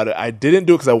thought about it. I didn't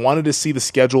do it because I wanted to see the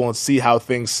schedule and see how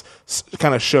things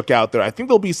kind of shook out there. I think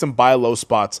there'll be some buy low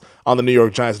spots on the New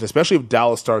York Giants, and especially if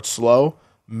Dallas starts slow,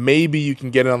 maybe you can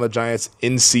get it on the Giants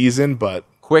in season. But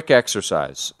quick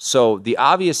exercise. So the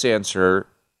obvious answer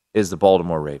is the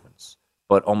Baltimore Ravens.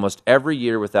 But almost every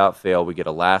year without fail, we get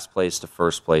a last place to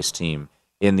first place team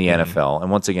in the NFL. And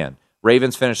once again,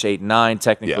 Ravens finished 8-9.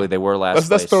 Technically, they were last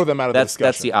place. Let's throw them out of the discussion.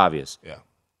 That's the obvious. Yeah.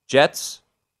 Jets,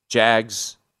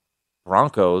 Jags,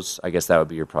 Broncos, I guess that would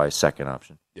be your probably second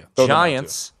option. Yeah,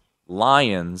 Giants,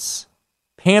 Lions,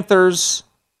 Panthers,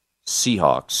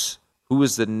 Seahawks. Who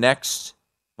is the next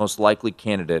most likely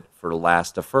candidate for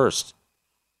last to first?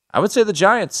 I would say the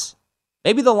Giants.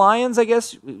 Maybe the Lions, I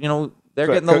guess. They're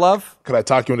getting the love. Could I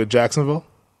talk you into Jacksonville?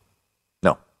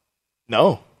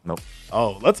 No. Nope.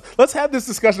 Oh, let's have this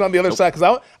discussion on the other side,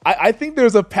 because I think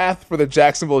there's a path for the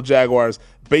Jacksonville Jaguars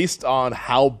based on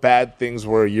how bad things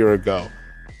were a year ago.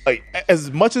 Like,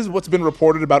 as much as what's been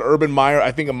reported about Urban Meyer,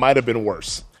 I think it might have been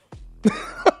worse.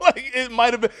 Like, it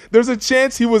might have been. There's a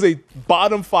chance he was a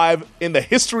bottom 5 in the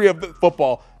history of the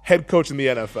football head coach in the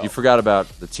NFL. You forgot about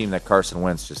the team that Carson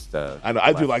Wentz just. I know.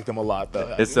 I do like them a lot,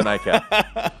 though. It's the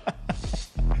nightcap.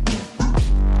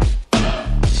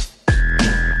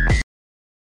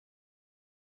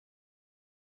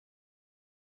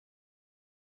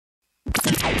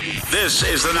 This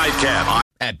is the Nightcap.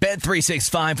 At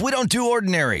Bet365, we don't do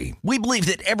ordinary. We believe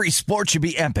that every sport should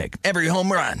be epic. Every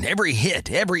home run, every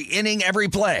hit, every inning, every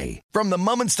play. From the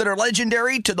moments that are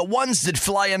legendary to the ones that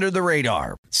fly under the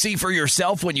radar. See for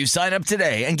yourself when you sign up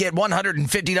today and get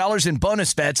 $150 in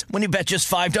bonus bets when you bet just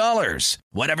 $5.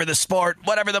 Whatever the sport,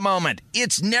 whatever the moment,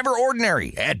 it's never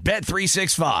ordinary at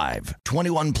Bet365.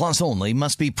 21 plus only.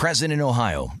 Must be present in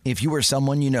Ohio. If you or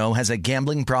someone you know has a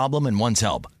gambling problem and wants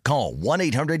help, call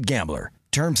 1-800-GAMBLER.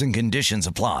 Terms and conditions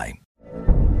apply.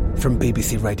 From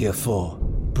BBC Radio 4,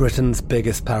 Britain's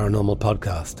biggest paranormal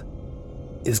podcast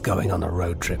is going on a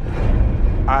road trip.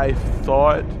 I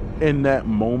thought in that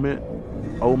moment,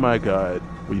 oh my God,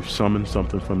 we've summoned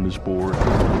something from this board.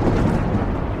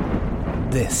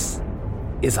 This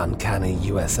is Uncanny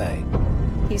USA.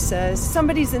 He says,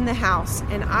 somebody's in the house,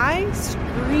 and I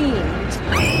screamed.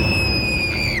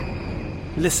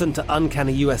 Listen to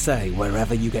Uncanny USA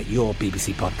wherever you get your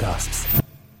BBC podcasts,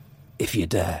 if you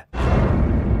dare.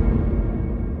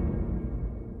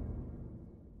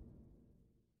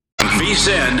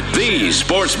 VSiN, the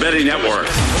Sports Betting Network.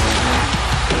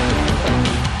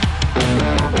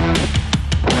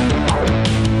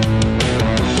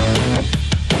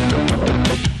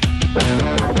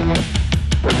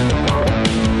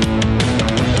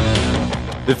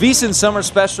 The VSiN Summer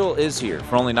Special is here.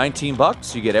 For only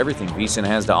 $19, you get everything VSiN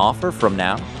has to offer from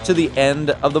now to the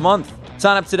end of the month.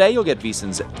 Sign up today, you'll get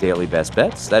VSiN's daily best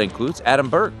bets. That includes Adam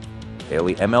Burke,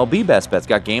 daily MLB best bets.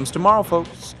 Got games tomorrow,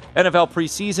 folks. NFL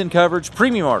preseason coverage,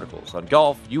 premium articles on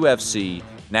golf, UFC,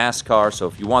 NASCAR. So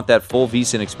if you want that full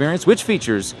VSiN experience, which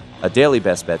features a daily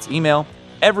best bets email,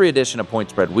 every edition of Point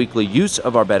Spread Weekly, use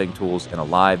of our betting tools, and a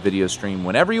live video stream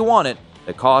whenever you want it,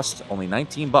 that costs only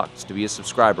 $19 to be a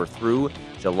subscriber through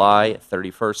July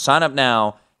 31st. Sign up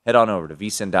now. Head on over to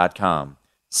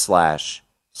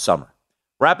vsin.com/summer.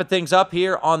 Wrapping things up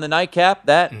here on the Nightcap,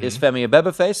 that is Femi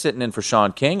Abebefe sitting in for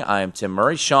Sean King. I am Tim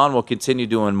Murray. Sean will continue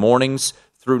doing mornings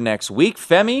through next week.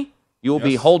 Femi, you will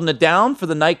be holding it down for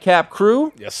the Nightcap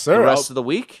crew. Yes, sir. The rest of the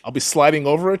week. I'll be sliding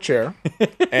over a chair,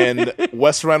 and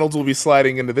Wes Reynolds will be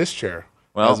sliding into this chair.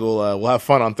 Well, as we'll have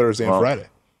fun on Thursday and Friday.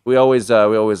 We always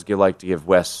like to give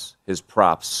Wes his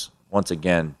props once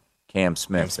again. Cam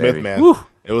Smith, Cam Smith, baby. man. Woo.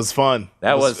 It was fun.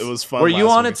 It was fun. Were you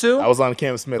on it too? I was on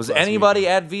Cam Smith. Was anybody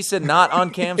at VSiN not on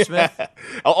Cam Smith?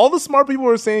 All the smart people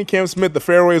were saying Cam Smith, the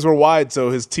fairways were wide,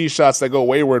 so his tee shots that go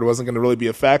wayward wasn't going to really be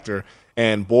a factor.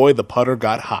 And boy, the putter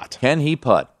got hot. Can he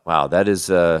putt? Wow, that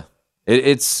is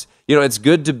it's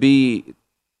good to be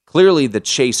clearly the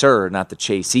chaser, not the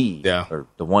chasee. Yeah. Or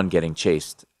the one getting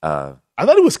chased. I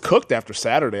thought it was cooked after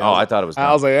Saturday. I thought it was.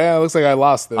 I was like, it looks like I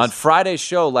lost this. On Friday's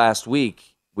show last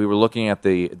week, we were looking at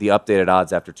the updated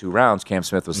odds after 2 rounds. Cam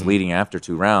Smith was leading after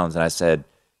 2 rounds, and I said,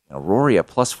 Rory at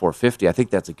plus 450. I think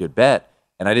that's a good bet.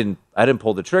 And I didn't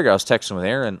pull the trigger. I was texting with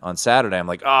Aaron on Saturday. I'm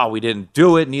like, we didn't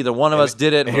do it. Neither one of us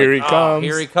did it. Here he comes.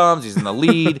 Here he comes. He's in the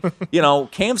lead.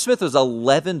 Cam Smith was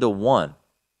 11-1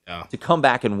 to come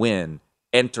back and win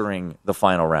entering the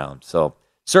final round. So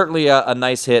certainly a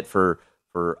nice hit for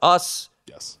us.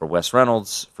 Yes. For Wes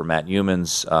Reynolds, for Matt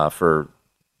Humans, for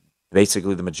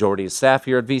basically the majority of staff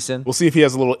here at VSiN. We'll see if he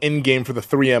has a little in-game for the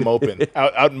 3M Open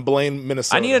out in Blaine,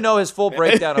 Minnesota. I need to know his full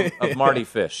breakdown of Marty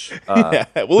Fish.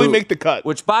 Will he make the cut?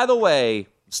 Which, by the way,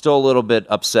 still a little bit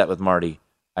upset with Marty.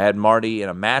 I had Marty in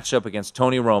a matchup against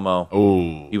Tony Romo.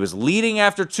 Ooh. He was leading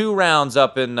after 2 rounds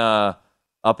up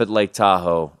at Lake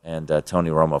Tahoe, and Tony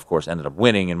Romo, of course, ended up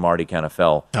winning, and Marty kind of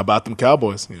fell. How about them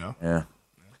Cowboys? Yeah.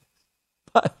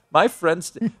 My friend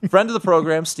of the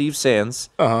program, Steve Sands,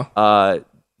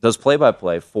 does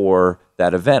play-by-play for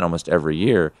that event almost every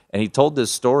year. And he told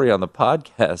this story on the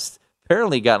podcast.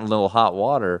 Apparently he got in a little hot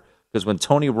water because when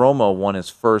Tony Romo won his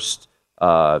first,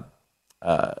 was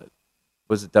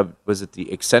it the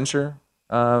Accenture?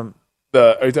 The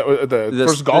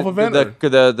first golf event?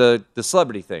 The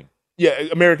celebrity thing. Yeah,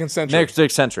 American Century.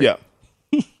 Accenture. Yeah.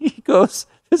 He goes,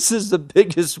 this is the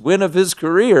biggest win of his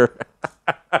career.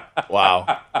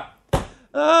 Wow.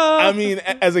 I mean,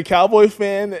 as a Cowboy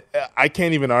fan, I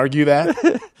can't even argue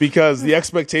that because the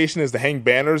expectation is to hang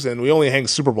banners, and we only hang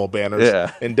Super Bowl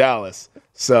banners in Dallas.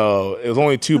 So it was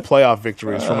only 2 playoff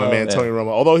victories from my man Tony Romo.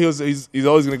 Although he's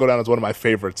always going to go down as one of my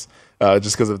favorites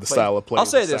just because of the style of play. I'll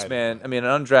say this, man. I mean,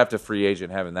 an undrafted free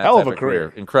agent having that hell type of a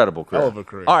career, incredible career. Hell of a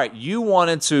career. All right, you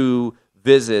wanted to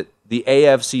visit the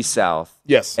AFC South.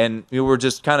 Yes. And we were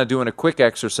just kind of doing a quick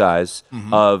exercise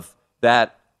of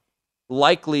that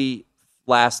likely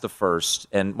last the first.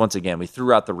 And once again, we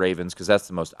threw out the Ravens because that's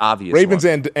the most obvious Ravens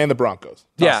one. and the Broncos.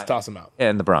 Toss them out.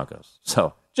 And the Broncos.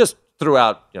 So just threw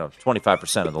out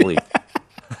 25% of the league.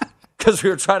 Because we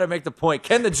were trying to make the point,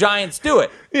 can the Giants do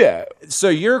it? Yeah. So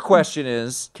your question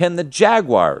is, can the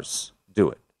Jaguars do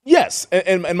it? Yes.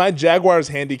 And my Jaguars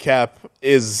handicap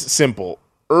is simple.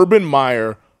 Urban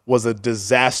Meyer was a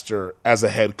disaster as a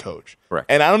head coach. Correct.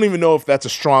 And I don't even know if that's a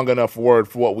strong enough word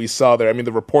for what we saw there. I mean,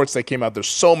 the reports that came out, there's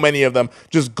so many of them.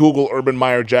 Just Google Urban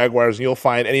Meyer Jaguars, and you'll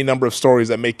find any number of stories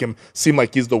that make him seem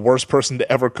like he's the worst person to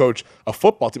ever coach a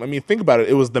football team. I mean, think about it.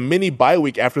 It was the mini bye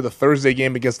week after the Thursday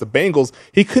game against the Bengals.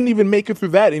 He couldn't even make it through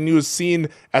that, and he was seen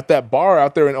at that bar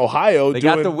out there in Ohio. They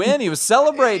got the win. He was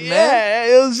celebrating, man.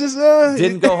 Yeah, it was just...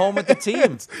 Didn't go home with the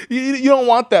team. You don't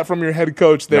want that from your head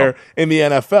coach there in the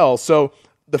NFL. So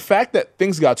the fact that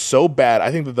things got so bad, I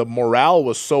think that the morale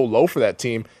was so low for that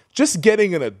team, just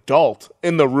getting an adult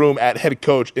in the room at head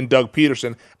coach in Doug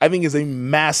Peterson, I think is a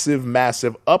massive,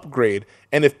 massive upgrade.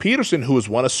 And if Peterson, who has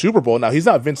won a Super Bowl, now he's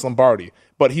not Vince Lombardi,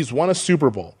 but he's won a Super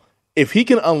Bowl, if he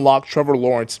can unlock Trevor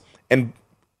Lawrence and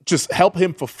just help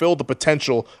him fulfill the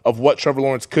potential of what Trevor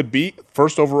Lawrence could be,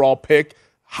 first overall pick,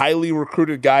 highly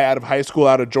recruited guy out of high school,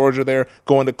 out of Georgia there,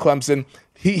 going to Clemson,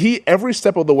 He every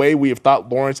step of the way, we have thought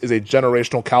Lawrence is a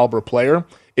generational caliber player.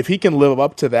 If he can live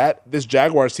up to that, this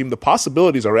Jaguars team, the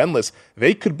possibilities are endless.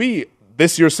 They could be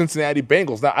this year's Cincinnati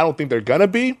Bengals. Now, I don't think they're going to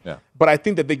be, but I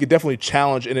think that they could definitely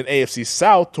challenge in an AFC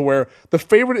South to where the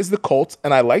favorite is the Colts,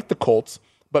 and I like the Colts,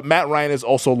 but Matt Ryan is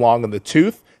also long in the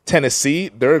tooth. Tennessee,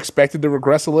 they're expected to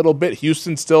regress a little bit.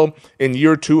 Houston still in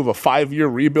year 2 of a 5-year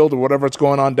rebuild or whatever's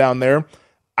going on down there.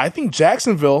 I think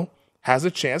Jacksonville has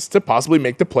a chance to possibly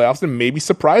make the playoffs and maybe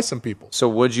surprise some people. So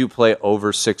would you play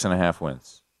over 6.5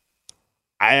 wins?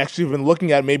 I actually have been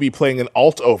looking at maybe playing an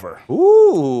alt over.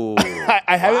 Ooh.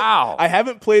 I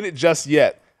haven't played it just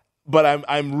yet, but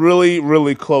I'm really,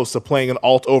 really close to playing an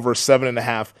alt over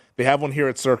 7.5. They have one here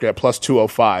at Circa at plus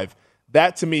 205.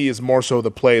 That to me is more so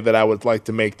the play that I would like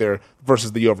to make there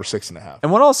versus the over 6.5.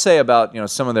 And what I'll say about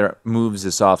some of their moves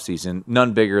this offseason,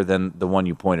 none bigger than the one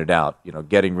you pointed out,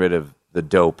 getting rid of the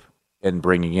dope and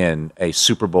bringing in a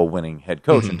Super Bowl winning head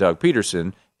coach in Doug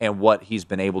Peterson and what he's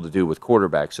been able to do with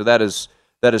quarterbacks. So that is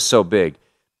so big.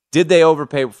 Did they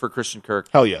overpay for Christian Kirk?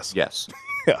 Hell yes. Yes.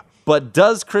 Yeah. But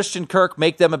does Christian Kirk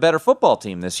make them a better football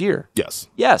team this year? Yes.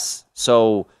 Yes.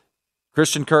 So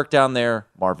Christian Kirk down there,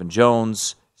 Marvin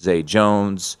Jones, Zay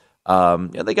Jones.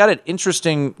 They got an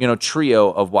interesting,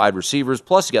 trio of wide receivers.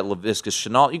 Plus, you got Laviska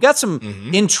Shenault. You got some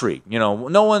intrigue. No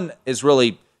one is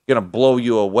really going to blow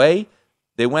you away.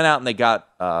 They went out and they got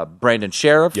Brandon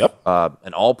Sheriff,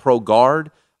 an all-pro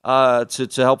guard, to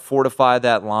help fortify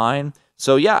that line.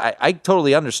 So, yeah, I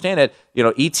totally understand it.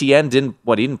 ETN didn't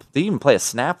even play a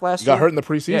snap last year. Got hurt in the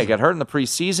preseason. Yeah, he got hurt in the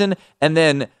preseason. And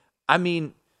then,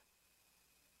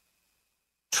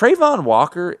 Trayvon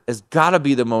Walker has got to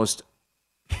be the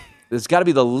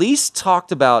least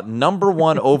talked about number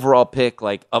 1 overall pick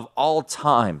of all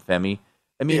time, Femi.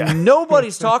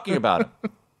 Nobody's talking about him.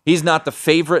 He's not the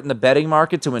favorite in the betting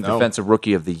market to win Defensive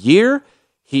Rookie of the Year.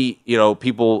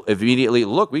 People immediately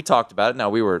look. We talked about it.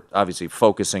 Now we were obviously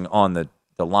focusing on the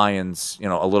Lions,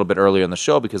 a little bit earlier in the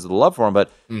show because of the love for him.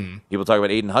 But people talk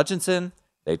about Aiden Hutchinson.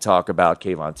 They talk about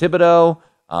Kayvon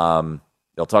Thibodeau.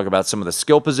 They'll talk about some of the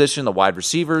skill position, the wide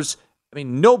receivers.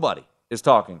 Nobody is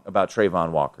talking about Trayvon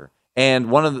Walker.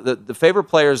 And one of the favorite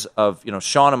players of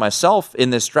Sean and myself in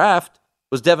this draft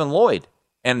was Devin Lloyd.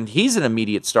 And he's an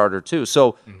immediate starter, too.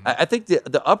 So I think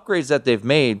the upgrades that they've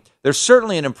made, they're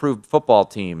certainly an improved football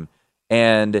team.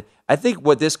 And I think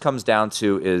what this comes down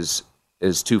to is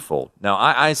twofold. Now,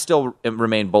 I still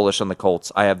remain bullish on the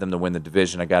Colts. I have them to win the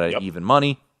division. I got even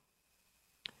money.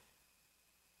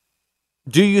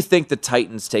 Do you think the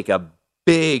Titans take a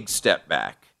big step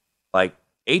back?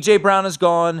 A.J. Brown is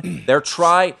gone.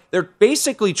 They're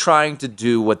basically trying to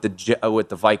do what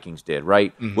the Vikings did,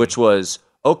 right? Which was,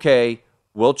 okay,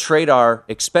 we'll trade our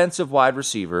expensive wide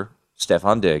receiver,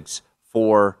 Stephon Diggs,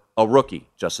 for a rookie,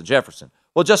 Justin Jefferson.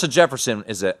 Well, Justin Jefferson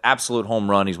is an absolute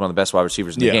home run. He's one of the best wide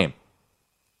receivers in the game.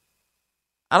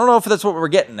 I don't know if that's what we're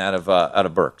getting out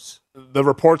of Burks. The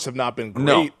reports have not been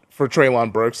great for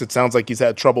Treylon Burks. It sounds like he's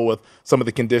had trouble with some of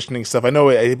the conditioning stuff. I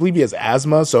believe he has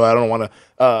asthma, so I don't want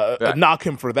to knock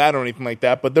him for that or anything like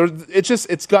that. But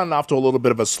it's gotten off to a little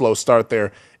bit of a slow start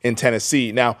there in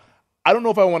Tennessee. Now, I don't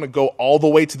know if I want to go all the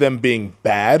way to them being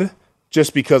bad,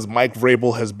 just because Mike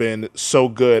Vrabel has been so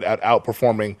good at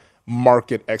outperforming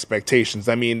market expectations.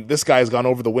 I mean, this guy's gone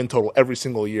over the win total every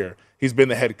single year. He's been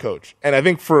the head coach. And I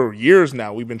think for years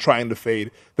now, we've been trying to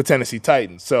fade the Tennessee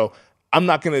Titans. So I'm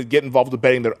not going to get involved with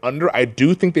betting their under. I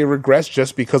do think they regress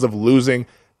just because of losing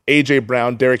A.J.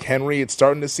 Brown, Derrick Henry. It's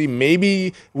starting to see,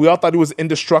 maybe we all thought he was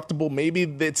indestructible. Maybe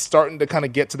it's starting to kind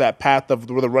of get to that path of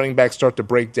where the running backs start to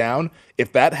break down.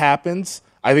 If that happens,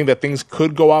 I think that things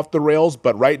could go off the rails.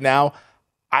 But right now,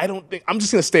 I'm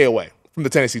just going to stay away from the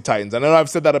Tennessee Titans. I know I've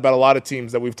said that about a lot of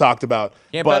teams that we've talked about.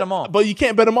 Can't bet them all. But you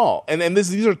can't bet them all. And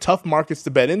these are tough markets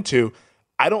to bet into.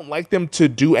 I don't like them to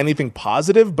do anything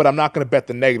positive, but I'm not going to bet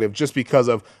the negative just because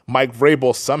of Mike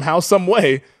Vrabel somehow, some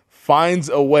way, finds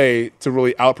a way to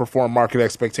really outperform market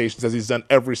expectations as he's done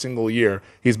every single year.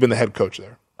 He's been the head coach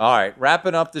there. All right,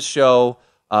 wrapping up the show.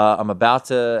 I'm about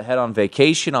to head on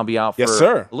vacation. I'll be out for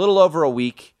a little over a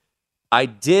week. I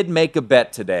did make a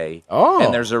bet today,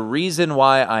 and there's a reason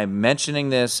why I'm mentioning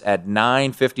this at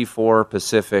 9:54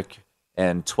 Pacific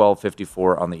and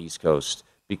 12:54 on the East Coast,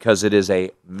 because it is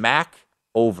a MAC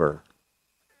over.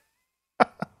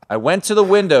 I went to the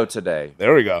window today.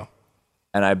 There we go.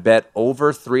 And I bet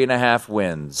over 3.5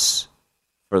 wins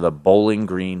for the Bowling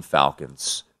Green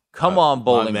Falcons. Come on,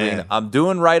 Bowling Green. I'm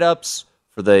doing write-ups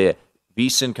for the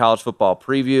VSiN College Football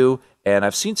Preview, and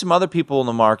I've seen some other people in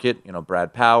the market,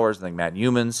 Brad Powers, I think Matt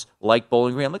Humans, like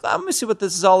Bowling Green. I'm like, let me see what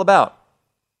this is all about.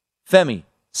 Femi,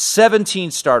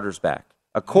 17 starters back.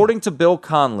 According to Bill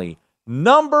Conley,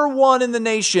 number 1 in the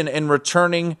nation in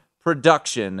returning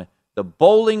production, the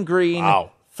Bowling Green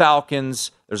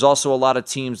Falcons. There's also a lot of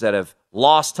teams that have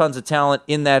lost tons of talent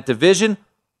in that division.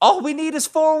 All we need is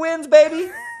 4 wins,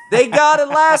 baby. They got it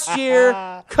last year.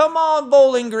 Come on,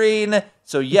 Bowling Green.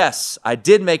 So, yes, I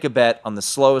did make a bet on the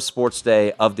slowest sports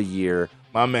day of the year.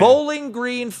 My man. Bowling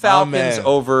Green Falcons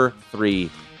over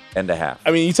 3.5.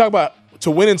 I mean, you talk about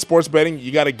to win in sports betting,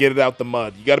 you got to get it out the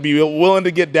mud. You got to be willing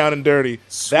to get down and dirty.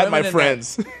 That, my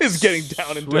friends, is getting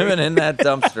down and dirty. Swimming in that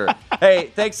dumpster.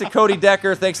 Hey, thanks to Cody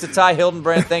Decker. Thanks to Ty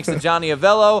Hildenbrand. Thanks to Johnny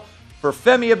Avello. For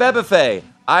Femi Abebefe,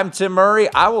 I'm Tim Murray.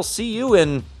 I will see you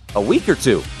in a week or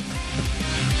two.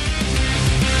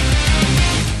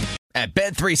 At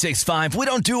Bet365, we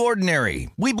don't do ordinary.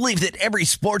 We believe that every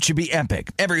sport should be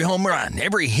epic. Every home run,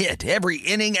 every hit, every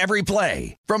inning, every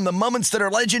play. From the moments that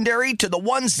are legendary to the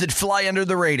ones that fly under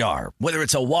the radar. Whether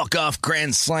it's a walk-off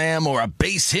grand slam or a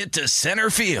base hit to center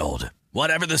field.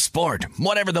 Whatever the sport,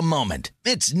 whatever the moment.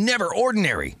 It's never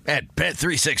ordinary at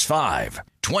Bet365.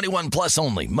 21 plus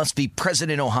only. Must be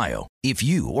present in Ohio. If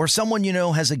you or someone you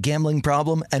know has a gambling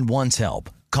problem and wants help,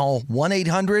 call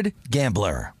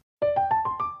 1-800-GAMBLER.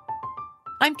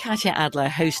 I'm Katya Adler,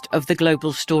 host of The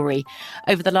Global Story.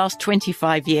 Over the last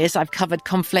 25 years, I've covered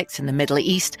conflicts in the Middle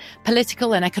East,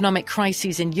 political and economic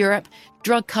crises in Europe,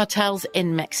 drug cartels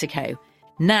in Mexico.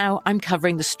 Now I'm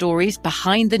covering the stories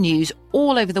behind the news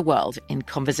all over the world in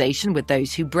conversation with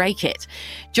those who break it.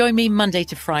 Join me Monday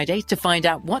to Friday to find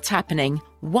out what's happening,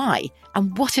 why,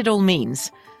 and what it all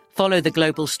means. Follow The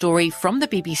Global Story from the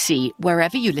BBC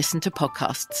wherever you listen to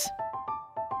podcasts.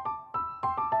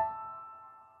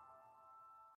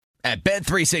 At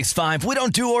Bet365, we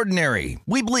don't do ordinary.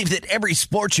 We believe that every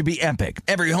sport should be epic.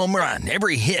 Every home run,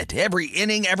 every hit, every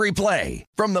inning, every play.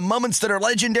 From the moments that are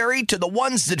legendary to the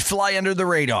ones that fly under the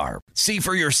radar. See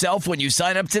for yourself when you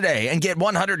sign up today and get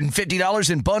 $150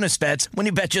 in bonus bets when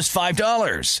you bet just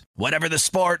 $5. Whatever the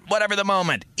sport, whatever the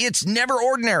moment, it's never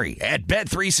ordinary at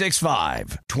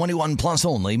Bet365. 21 plus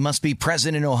only. Must be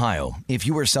present in Ohio. If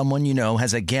you or someone you know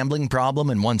has a gambling problem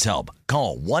and wants help,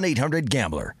 call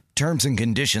 1-800-GAMBLER. Terms and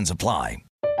conditions apply.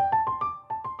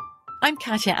 I'm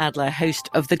Katya Adler, host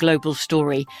of The Global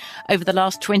Story. Over the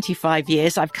last 25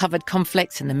 years, I've covered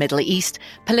conflicts in the Middle East,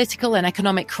 political and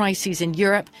economic crises in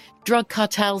Europe, drug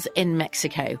cartels in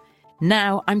Mexico.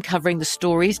 Now I'm covering the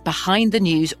stories behind the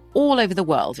news all over the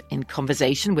world in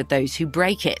conversation with those who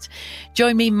break it.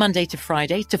 Join me Monday to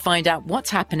Friday to find out what's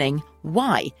happening,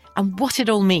 why, and what it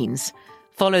all means.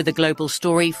 Follow The Global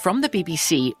Story from the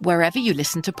BBC wherever you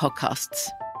listen to podcasts.